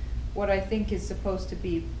what I think is supposed to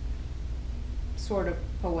be sort of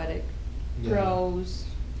poetic prose.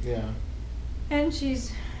 Yeah. And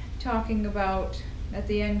she's talking about, at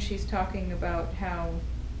the end she's talking about how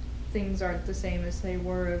things aren't the same as they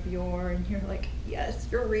were of yore, and you're like, yes,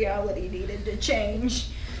 your reality needed to change.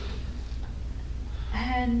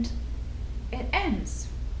 And it ends.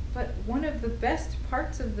 But one of the best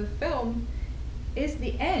parts of the film is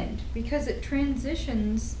the end, because it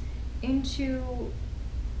transitions into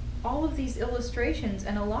all of these illustrations,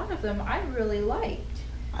 and a lot of them I really liked.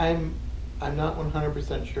 I'm not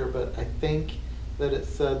 100% sure, but I think that it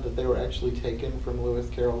said that they were actually taken from Lewis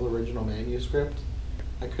Carroll's original manuscript.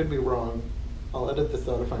 I could be wrong. I'll edit this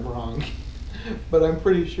out if I'm wrong. But I'm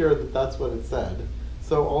pretty sure that that's what it said.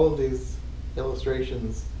 So all of these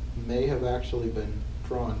illustrations may have actually been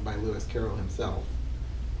drawn by Lewis Carroll himself.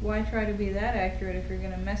 Why try to be that accurate if you're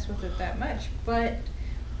going to mess with it that much? But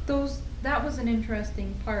that was an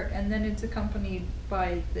interesting part, and then it's accompanied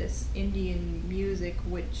by this Indian music,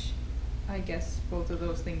 which I guess both of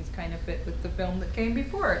those things kind of fit with the film that came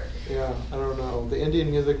before it. Yeah, I don't know. The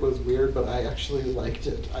Indian music was weird, but I actually liked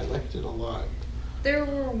it. I liked it a lot. There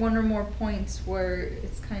were one or more points where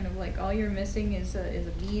it's kind of like all you're missing is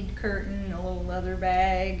a bead curtain, a little leather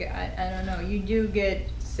bag. I don't know. You do get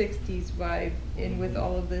 60s vibe in with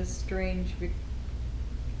all of this strange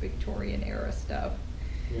Victorian era stuff.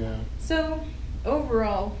 Yeah. So,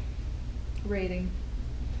 overall rating.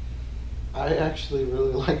 I actually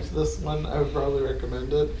really liked this one. I would probably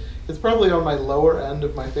recommend it. It's probably on my lower end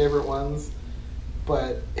of my favorite ones,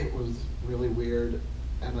 but it was really weird,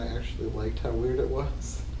 and I actually liked how weird it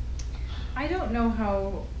was. I don't know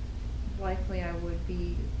how likely I would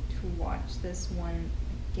be to watch this one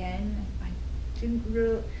again. I didn't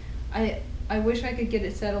really. I wish I could get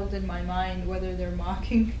it settled in my mind whether they're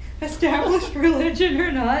mocking established religion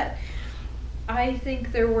or not. I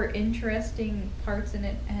think there were interesting parts in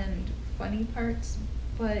it and funny parts,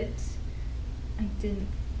 but I didn't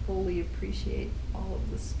fully appreciate all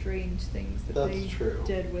of the strange things that That's they true.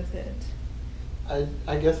 did with it.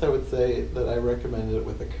 I guess I would say that I recommend it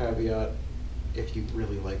with a caveat if you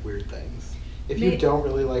really like weird things. If you don't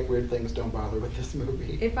really like weird things, don't bother with this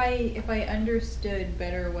movie. If I understood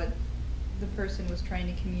better what the person was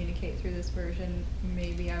trying to communicate through this version,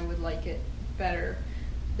 maybe I would like it better.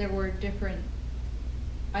 There were different...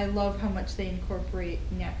 I love how much they incorporate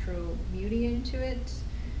natural beauty into it.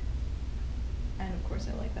 And of course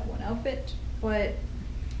I like that one outfit, but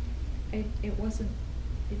it wasn't...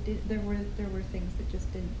 there were things that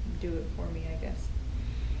just didn't do it for me, I guess.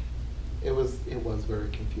 It was very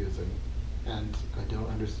confusing, and I don't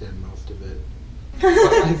understand most of it. But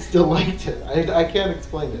I still liked it. I can't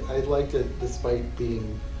explain it. I liked it despite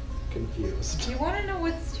being confused. You want to know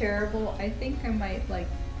what's terrible? I think I like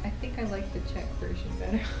the Czech version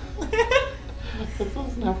better. That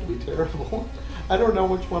doesn't have to be terrible. I don't know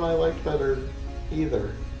which one I liked better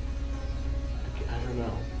either. I don't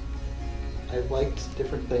know. I liked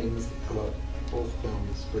different things about both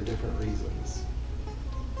films for different reasons.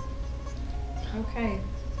 Okay.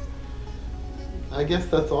 I guess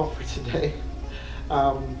that's all for today.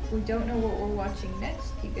 We don't know what we're watching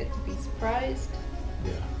next. You get to be surprised.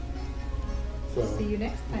 Yeah. So See you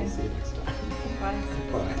next time. We'll see you next time. Bye.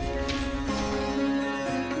 Bye.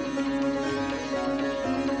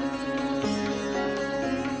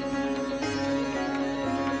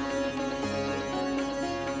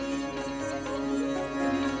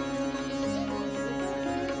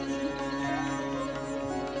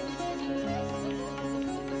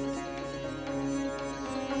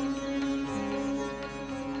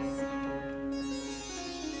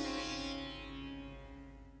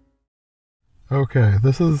 Okay,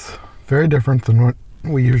 this is very different than what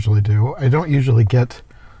we usually do. I don't usually get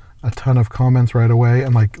a ton of comments right away,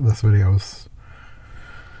 and like this video is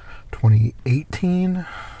 2018,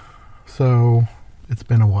 so it's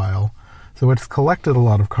been a while. So it's collected a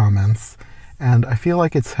lot of comments, and I feel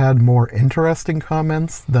like it's had more interesting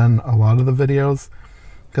comments than a lot of the videos,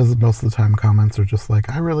 because most of the time comments are just like,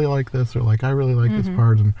 I really like this, or like, I really like this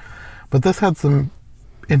part, but this had some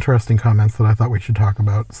interesting comments that I thought we should talk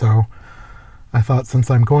about, so I thought since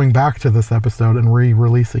I'm going back to this episode and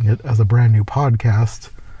re-releasing it as a brand new podcast,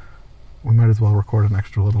 we might as well record an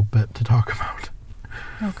extra little bit to talk about.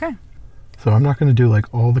 Okay. So I'm not going to do like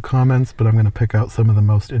all the comments, but I'm going to pick out some of the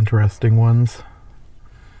most interesting ones.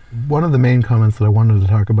 One of the main comments that I wanted to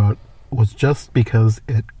talk about was just because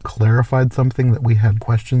it clarified something that we had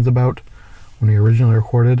questions about when we originally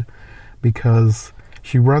recorded, because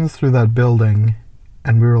she runs through that building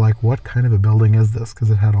and we were like, what kind of a building is this? Because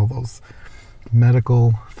it had all those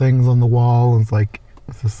medical things on the wall, and it's like,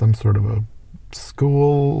 is this some sort of a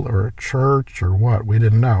school or a church or what? We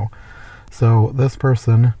didn't know. So this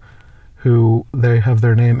person, who they have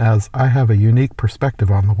their name as I have a unique perspective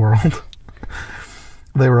on the world,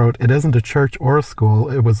 they wrote, it isn't a church or a school,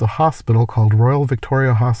 it was a hospital called Royal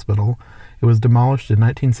Victoria Hospital. It was demolished in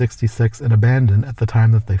 1966 and abandoned at the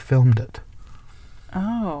time that they filmed it.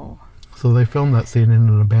 Oh. So they filmed that scene in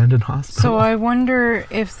an abandoned hospital. So I wonder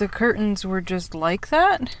if the curtains were just like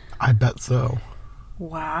that? I bet so.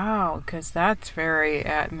 Wow, because that's very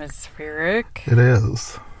atmospheric. It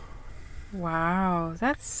is. Wow,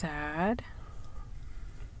 that's sad.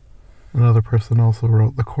 Another person also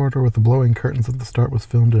wrote, the corridor with the blowing curtains at the start was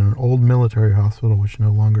filmed in an old military hospital which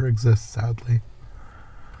no longer exists, sadly.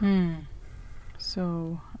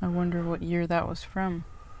 So I wonder what year that was from.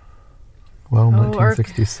 Well,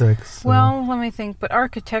 1966. So. Well, let me think. But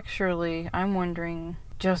architecturally, I'm wondering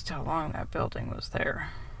just how long that building was there.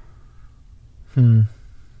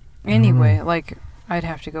 Anyway, like, I'd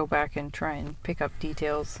have to go back and try and pick up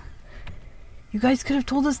details. You guys could have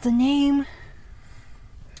told us the name.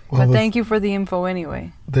 Well, but thank you for the info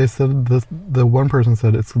anyway. They said, the one person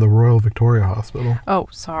said it's the Royal Victoria Hospital. Oh,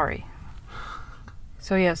 sorry.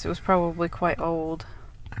 So yes, it was probably quite old.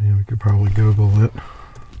 Yeah, we could probably Google it.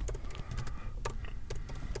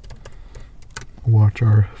 Watch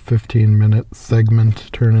our 15-minute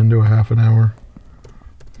segment turn into a half an hour.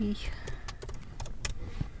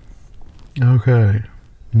 Okay.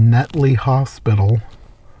 Netley Hospital.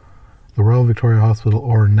 The Royal Victoria Hospital,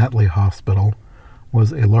 or Netley Hospital,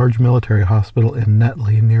 was a large military hospital in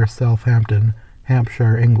Netley near Southampton,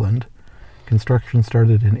 Hampshire, England. Construction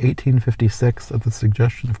started in 1856 at the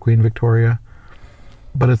suggestion of Queen Victoria,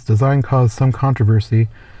 but its design caused some controversy,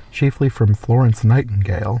 chiefly from Florence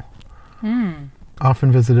Nightingale.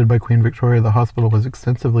 Often visited by Queen Victoria, the hospital was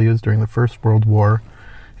extensively used during the First World War.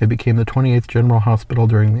 It became the 28th General Hospital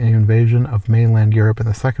during the invasion of mainland Europe in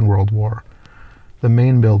the Second World War. The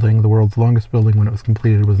main building, the world's longest building when it was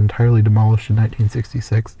completed, was entirely demolished in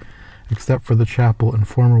 1966, except for the chapel and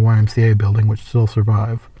former YMCA building, which still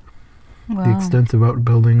survive. The extensive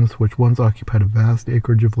outbuildings, which once occupied a vast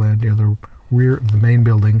acreage of land near the rear of the main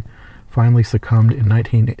building, finally succumbed in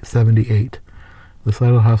 1978. The site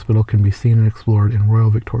of the hospital can be seen and explored in Royal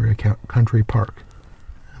Victoria Country Park.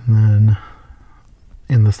 And then,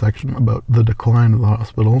 in the section about the decline of the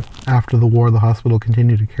hospital, after the war, the hospital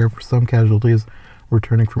continued to care for some casualties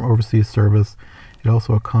returning from overseas service. It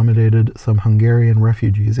also accommodated some Hungarian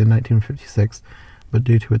refugees in 1956, but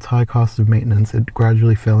due to its high cost of maintenance, it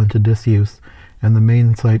gradually fell into disuse, and the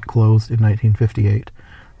main site closed in 1958.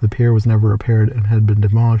 The pier was never repaired and had been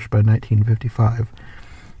demolished by 1955.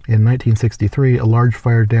 In 1963, a large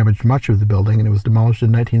fire damaged much of the building, and it was demolished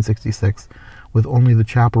in 1966, with only the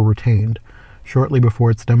chapel retained. Shortly before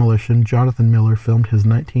its demolition, Jonathan Miller filmed his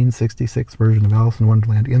 1966 version of Alice in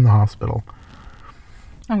Wonderland in the hospital.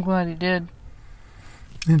 I'm glad he did.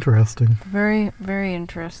 Interesting. Very, very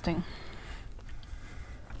interesting.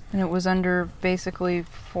 And it was under basically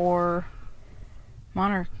 4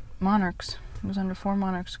 monarchs. It was under 4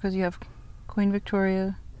 monarchs because you have Queen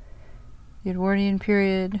Victoria, the Edwardian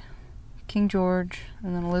period, King George,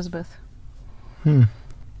 and then Elizabeth. I'd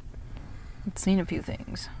seen a few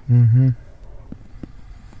things.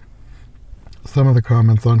 Some of the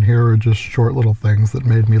comments on here are just short little things that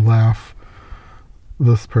made me laugh.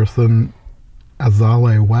 This person,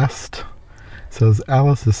 Azale West, says,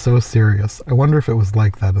 Alice is so serious. I wonder if it was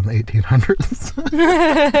like that in the 1800s.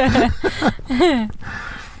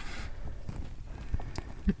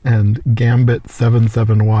 And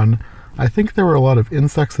Gambit771, I think there were a lot of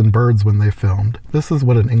insects and birds when they filmed. This is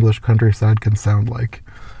what an English countryside can sound like.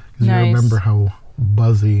 Nice. You remember how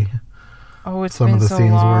buzzy some of the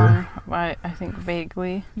scenes were. I think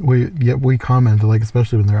vaguely. We commented, like,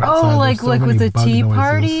 especially when they're outside. Oh, like so with the tea noises.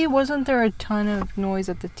 Party? Wasn't there a ton of noise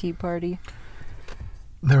at the tea party?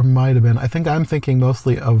 There might have been. I think I'm thinking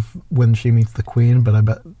mostly of when she meets the Queen, but I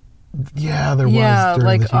bet, there was. Yeah, during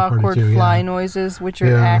like the tea awkward party too, fly noises, which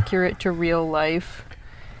are accurate to real life.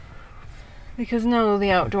 Because no,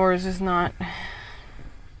 the outdoors is not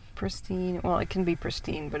pristine. Well, it can be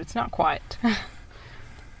pristine, but it's not quiet.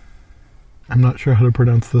 I'm not sure how to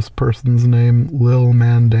pronounce this person's name. Lil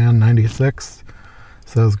Mandan 96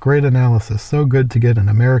 says, great analysis. So good to get an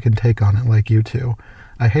American take on it like you two.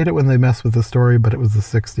 I hate it when they mess with the story, but it was the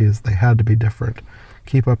 60s. They had to be different.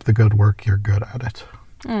 Keep up the good work. You're good at it.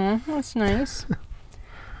 That's nice.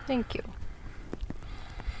 Thank you.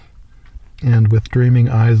 And with Dreaming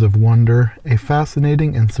Eyes of Wonder, a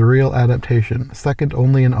fascinating and surreal adaptation, second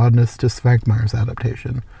only in oddness to Svankmeyer's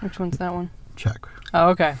adaptation. Which one's that one? Check. Oh,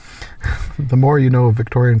 okay. The more you know of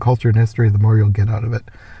Victorian culture and history, the more you'll get out of it.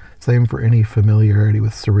 Same for any familiarity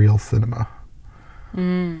with surreal cinema.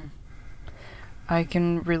 I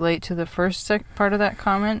can relate to the first part of that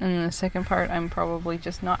comment, and then the second part, I'm probably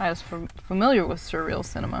just not as familiar with surreal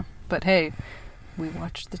cinema. But hey, we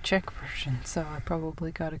watched the Czech version, so I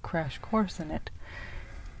probably got a crash course in it.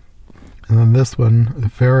 And then this one, a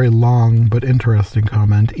very long but interesting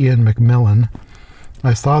comment, Ian McMillan.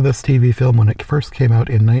 I saw this TV film when it first came out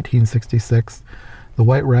in 1966. The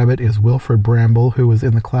White Rabbit is Wilfred Bramble, who was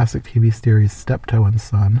in the classic TV series Steptoe and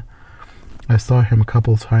Son. I saw him a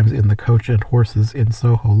couple of times in The Coach and Horses in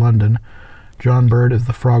Soho, London. John Bird is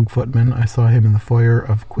the Frog Footman. I saw him in the foyer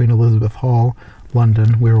of Queen Elizabeth Hall,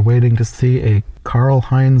 London. We were waiting to see a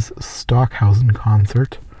Karl-Heinz Stockhausen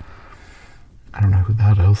concert. I don't know who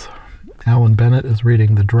that is. Alan Bennett is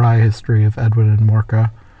reading The Dry History of Edwin and Morka.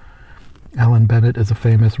 Alan Bennett is a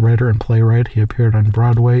famous writer and playwright. He appeared on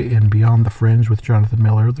Broadway in Beyond the Fringe with Jonathan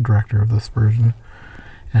Miller, the director of this version.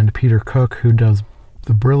 And Peter Cook, who does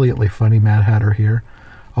the brilliantly funny Mad Hatter here.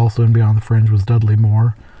 Also in Beyond the Fringe was Dudley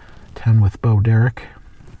Moore, 10 with Bo Derek.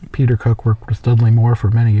 Peter Cook worked with Dudley Moore for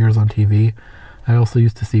many years on TV. I also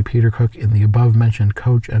used to see Peter Cook in the above-mentioned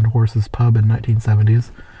Coach and Horses pub in 1970s.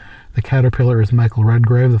 The Caterpillar is Michael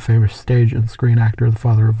Redgrave, the famous stage and screen actor, the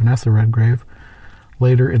father of Vanessa Redgrave.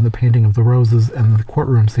 Later in The Painting of the Roses and the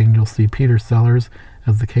courtroom scene, you'll see Peter Sellers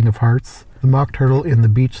as the King of Hearts. The Mock Turtle in the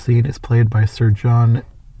beach scene is played by Sir John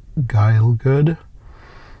Gielgud,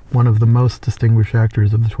 one of the most distinguished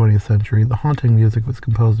actors of the 20th century. The haunting music was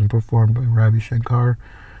composed and performed by Ravi Shankar.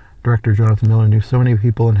 Director Jonathan Miller knew so many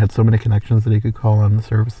people and had so many connections that he could call on the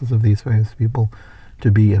services of these famous people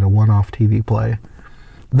to be in a one-off TV play.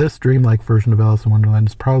 This dreamlike version of Alice in Wonderland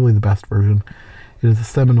is probably the best version. It is a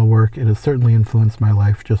seminal work. It has certainly influenced my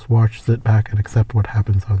life. Just watch, sit back, and accept what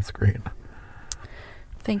happens on screen.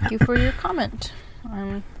 Thank you for your comment.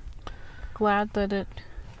 I'm glad that it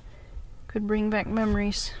could bring back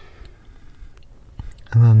memories.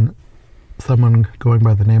 And then someone going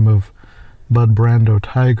by the name of Bud Brando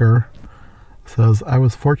Tiger Says, I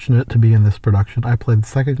was fortunate to be in this production. I played the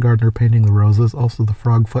second gardener painting the roses, also the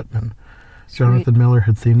frog footman. Sweet. Jonathan Miller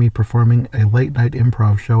had seen me performing a late-night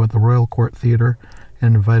improv show at the Royal Court Theatre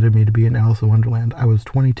and invited me to be in Alice in Wonderland. I was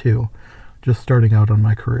 22, just starting out on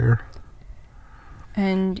my career.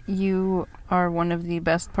 And you are one of the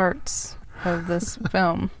best parts of this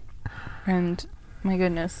film. And my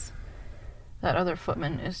goodness, that other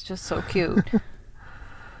footman is just so cute.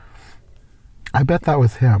 I bet that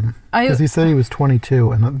was him, because he said he was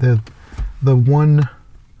 22, and the one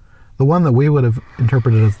that we would have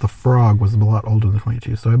interpreted as the frog was a lot older than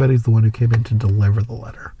 22. So I bet he's the one who came in to deliver the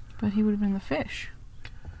letter. But he would have been the fish.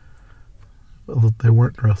 Well, they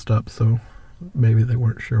weren't dressed up, so maybe they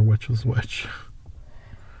weren't sure which was which.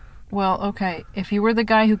 Well, okay, if you were the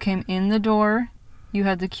guy who came in the door, you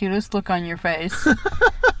had the cutest look on your face.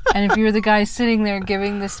 And if you were the guy sitting there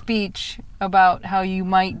giving the speech about how you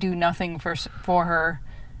might do nothing for her,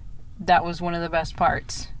 that was one of the best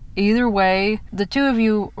parts. Either way, the two of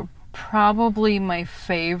you are probably my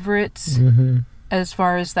favorites as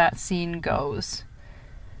far as that scene goes.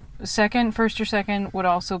 First or second would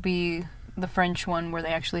also be the French one where they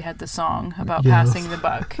actually had the song about passing the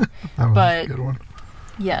buck. That was a good one.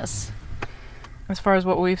 Yes. As far as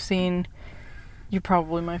what we've seen, you're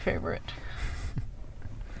probably my favorite.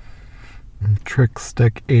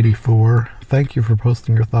 Trickstick 84. Thank you for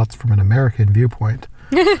posting your thoughts from an American viewpoint.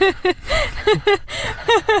 The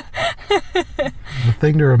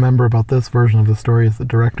thing to remember about this version of the story is that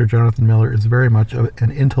director Jonathan Miller is very much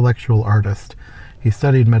an intellectual artist. He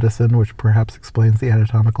studied medicine, which perhaps explains the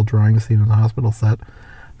anatomical drawing seen in the hospital set.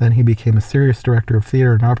 Then he became a serious director of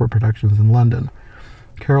theatre and opera productions in London.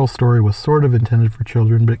 Carol's story was sort of intended for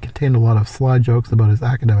children, but it contained a lot of sly jokes about his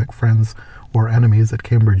academic friends or enemies at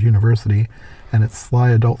Cambridge University, and its sly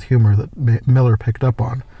adult humor that Miller picked up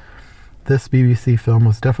on. This BBC film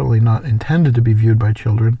was definitely not intended to be viewed by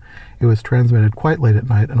children. It was transmitted quite late at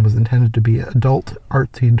night and was intended to be adult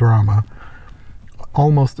artsy drama,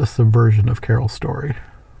 almost a subversion of Carol's story.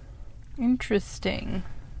 Interesting.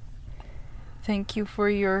 Thank you for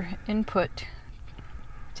your input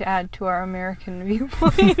to add to our American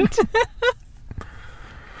viewpoint.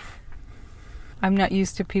 I'm not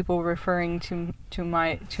used to people referring to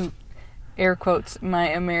air quotes my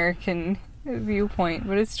American viewpoint,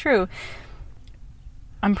 but it's true.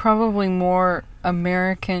 I'm probably more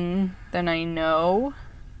American than I know.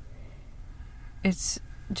 It's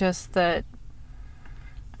just that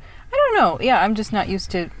I don't know. Yeah, I'm just not used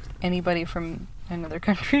to anybody from another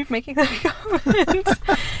country making that comment.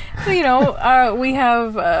 We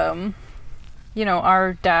have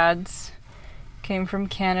our dads came from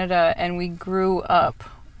Canada, and we grew up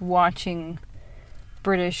watching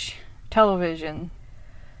British television,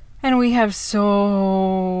 and we have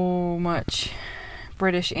so much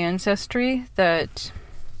British ancestry that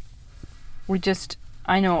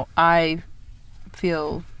I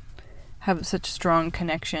have such a strong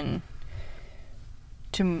connection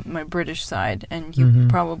to my British side, and you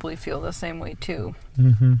probably feel the same way too.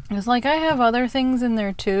 It's like I have other things in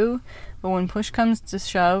there too, but when push comes to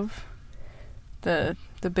shove, the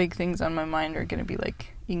big things on my mind are going to be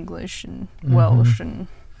like English and Welsh and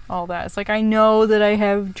all that. It's like I know that I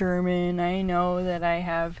have German, I know that I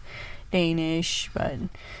have Danish, but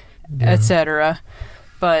etc.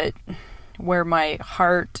 But where my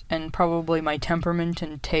heart and probably my temperament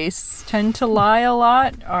and tastes tend to lie a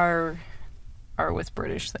lot are with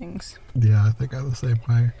British things. Yeah, I think I'm the same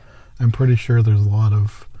way. I'm pretty sure there's a lot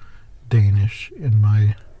of Danish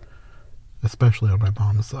in especially on my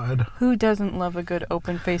mom's side. Who doesn't love a good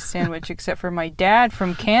open-faced sandwich except for my dad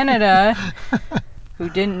from Canada, who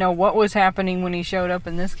didn't know what was happening when he showed up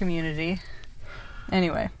in this community.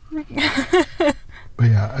 Anyway. But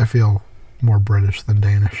yeah, I feel more British than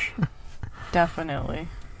Danish. Definitely.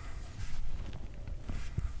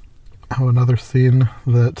 Oh, another scene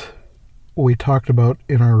that we talked about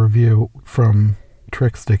in our review from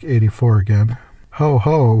Trickstick 84 again. Ho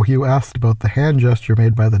ho, you asked about the hand gesture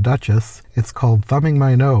made by the Duchess. It's called thumbing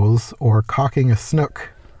my nose or cocking a snook.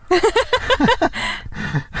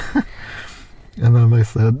 And then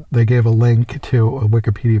they gave a link to a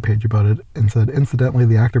Wikipedia page about it and said, incidentally,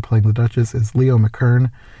 the actor playing the Duchess is Leo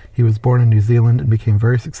McKern. He was born in New Zealand and became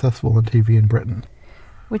very successful on TV in Britain.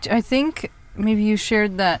 Which I think maybe you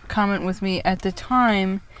shared that comment with me at the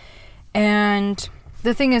time. And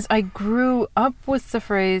the thing is, I grew up with the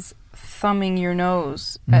phrase thumbing your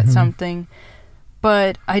nose at something,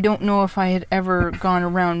 but I don't know if I had ever gone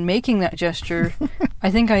around making that gesture. I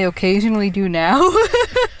think I occasionally do now.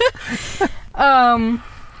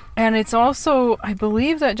 And it's also, I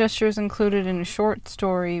believe that gesture is included in a short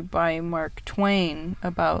story by Mark Twain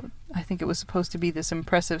about I think it was supposed to be this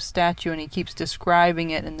impressive statue, and he keeps describing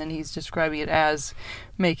it, and then he's describing it as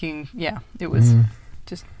making, it was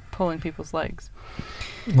just pulling people's legs.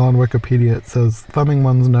 On Wikipedia it says, thumbing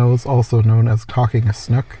one's nose, also known as cocking a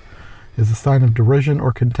snook, is a sign of derision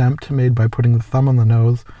or contempt made by putting the thumb on the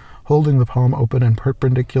nose, holding the palm open and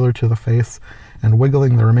perpendicular to the face, and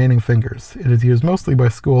wiggling the remaining fingers. It is used mostly by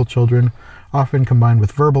school children, often combined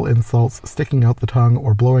with verbal insults, sticking out the tongue,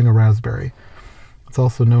 or blowing a raspberry. It's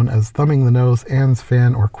also known as thumbing the nose, Anne's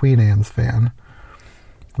fan, or Queen Anne's fan.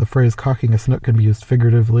 The phrase cocking a snook can be used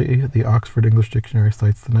figuratively. The Oxford English Dictionary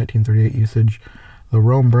cites the 1938 usage. The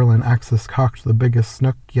Rome-Berlin Axis cocked the biggest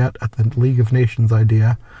snook yet at the League of Nations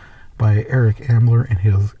idea by Eric Ambler in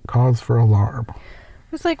his Cause for Alarm.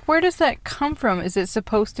 It was like, where does that come from? Is it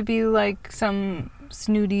supposed to be like some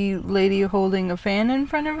snooty lady holding a fan in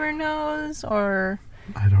front of her nose, or?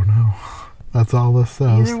 I don't know. That's all this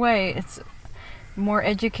says. Either way, it's more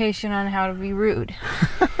education on how to be rude.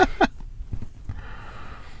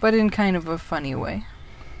 But in kind of a funny way.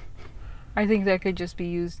 I think that could just be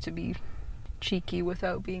used to be cheeky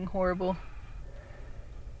without being horrible.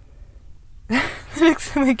 The next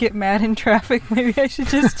time I get mad in traffic, maybe I should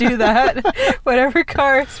just do that. Whatever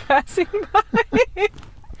car is passing by.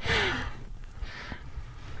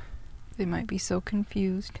 They might be so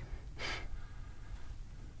confused.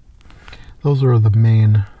 Those are the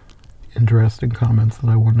main interesting comments that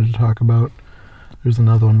I wanted to talk about. There's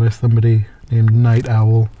another one by somebody named Night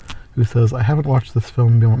Owl who says, I haven't watched this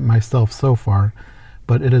film myself so far,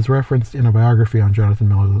 but it is referenced in a biography on Jonathan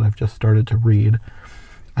Miller that I've just started to read.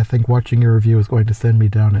 I think watching your review is going to send me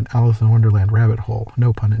down an Alice in Wonderland rabbit hole,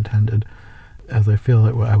 no pun intended, as I feel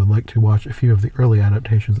I would like to watch a few of the early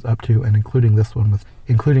adaptations up to and including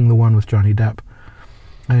the one with Johnny Depp.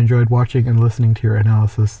 I enjoyed watching and listening to your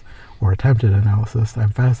analysis, or attempted analysis.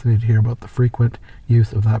 I'm fascinated to hear about the frequent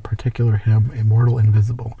use of that particular hymn, Immortal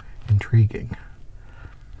Invisible. Intriguing.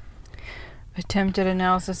 Attempted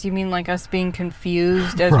analysis? You mean like us being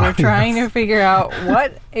confused as we're trying to figure out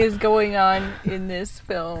what is going on in this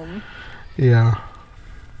film? Yeah.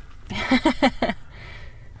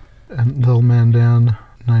 And Little Man Dan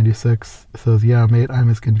 96 says, yeah, mate, I'm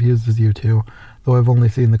as confused as you two, though I've only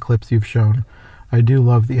seen the clips you've shown. I do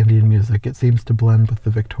love the Indian music. It seems to blend with the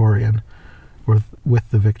Victorian, or with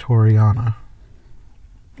the Victoriana.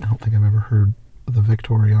 I don't think I've ever heard the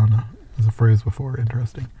Victoriana as a phrase before.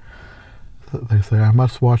 Interesting. They say, I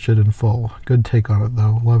must watch it in full. Good take on it,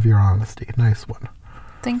 though. Love your honesty. Nice one.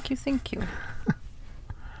 Thank you, thank you.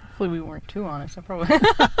 Hopefully we weren't too honest. I probably...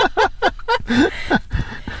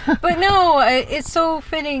 But no, it's so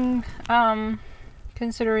fitting,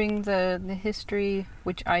 considering the history,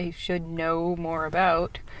 which I should know more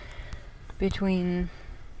about, between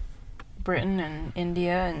Britain and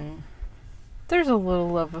India, and there's a little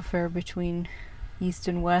love affair between East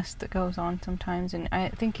and West that goes on sometimes, and I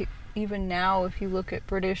think even now, if you look at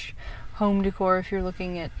British home decor, if you're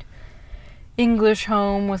looking at English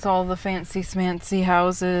home with all the fancy smancy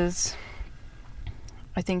houses,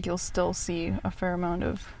 I think you'll still see a fair amount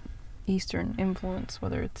of Eastern influence,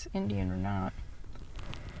 whether it's Indian or not.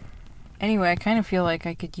 Anyway, I kind of feel like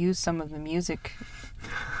I could use some of the music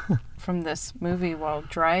from this movie while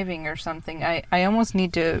driving or something. I almost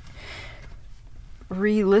need to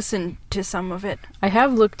re-listen to some of it. I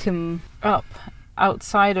have looked him up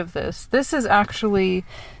outside of this. This is actually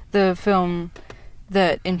the film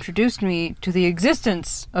that introduced me to the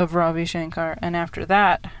existence of Ravi Shankar, and after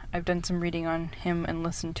that I've done some reading on him and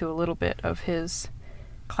listened to a little bit of his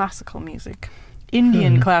classical music.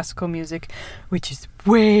 Indian classical music, which is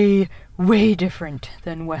way, way different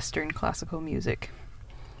than Western classical music.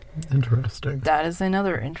 Interesting. That is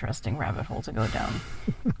another interesting rabbit hole to go down.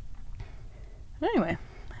 Anyway,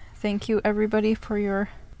 thank you everybody for your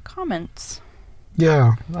comments.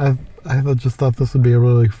 Yeah, I just thought this would be a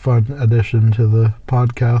really fun addition to the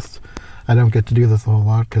podcast. I don't get to do this a whole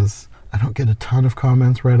lot because I don't get a ton of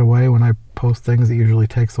comments right away when I post things. It usually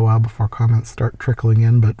takes a while before comments start trickling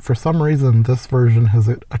in, but for some reason this version has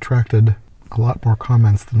attracted a lot more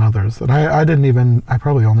comments than others. And I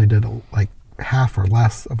probably only did like half or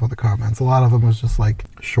less of the comments. A lot of them was just like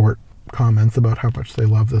short comments about how much they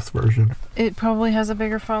love this version. It probably has a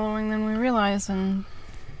bigger following than we realize, and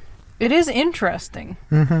it is interesting.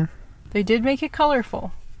 Mm-hmm. They did make it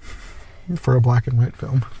colorful. For a black and white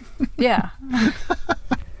film. Yeah.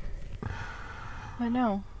 I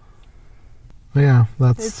know. Yeah,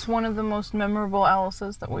 It's one of the most memorable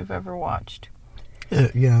Alice's that we've ever watched.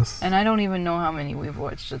 Yes. And I don't even know how many we've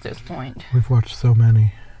watched at this point. We've watched so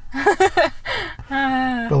many.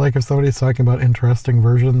 But like if somebody's talking about interesting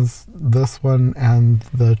versions, this one and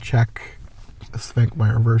the Czech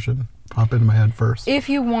Svankmajer version pop in my head first. If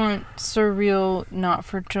you want surreal, not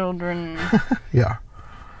for children, Yeah.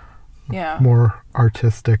 yeah. More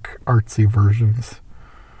artistic, artsy versions.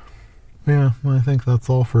 Yeah, well, I think that's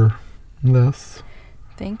all for this.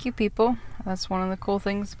 Thank you, people. That's one of the cool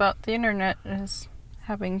things about the internet, is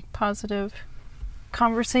having positive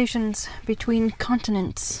conversations between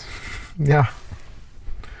continents. Yeah.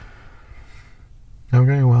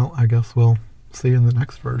 Okay, well, I guess we'll see you in the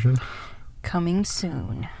next version. Coming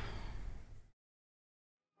soon.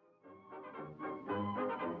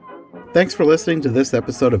 Thanks for listening to this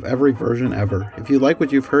episode of Every Version Ever. If you like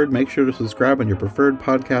what you've heard, make sure to subscribe on your preferred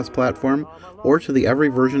podcast platform or to the Every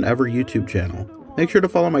Version Ever YouTube channel. Make sure to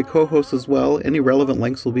follow my co-hosts as well. Any relevant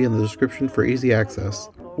links will be in the description for easy access.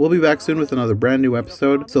 We'll be back soon with another brand new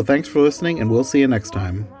episode, so thanks for listening, and we'll see you next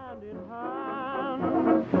time.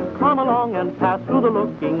 Come along and pass through the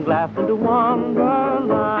looking glass into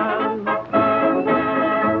Wonderland.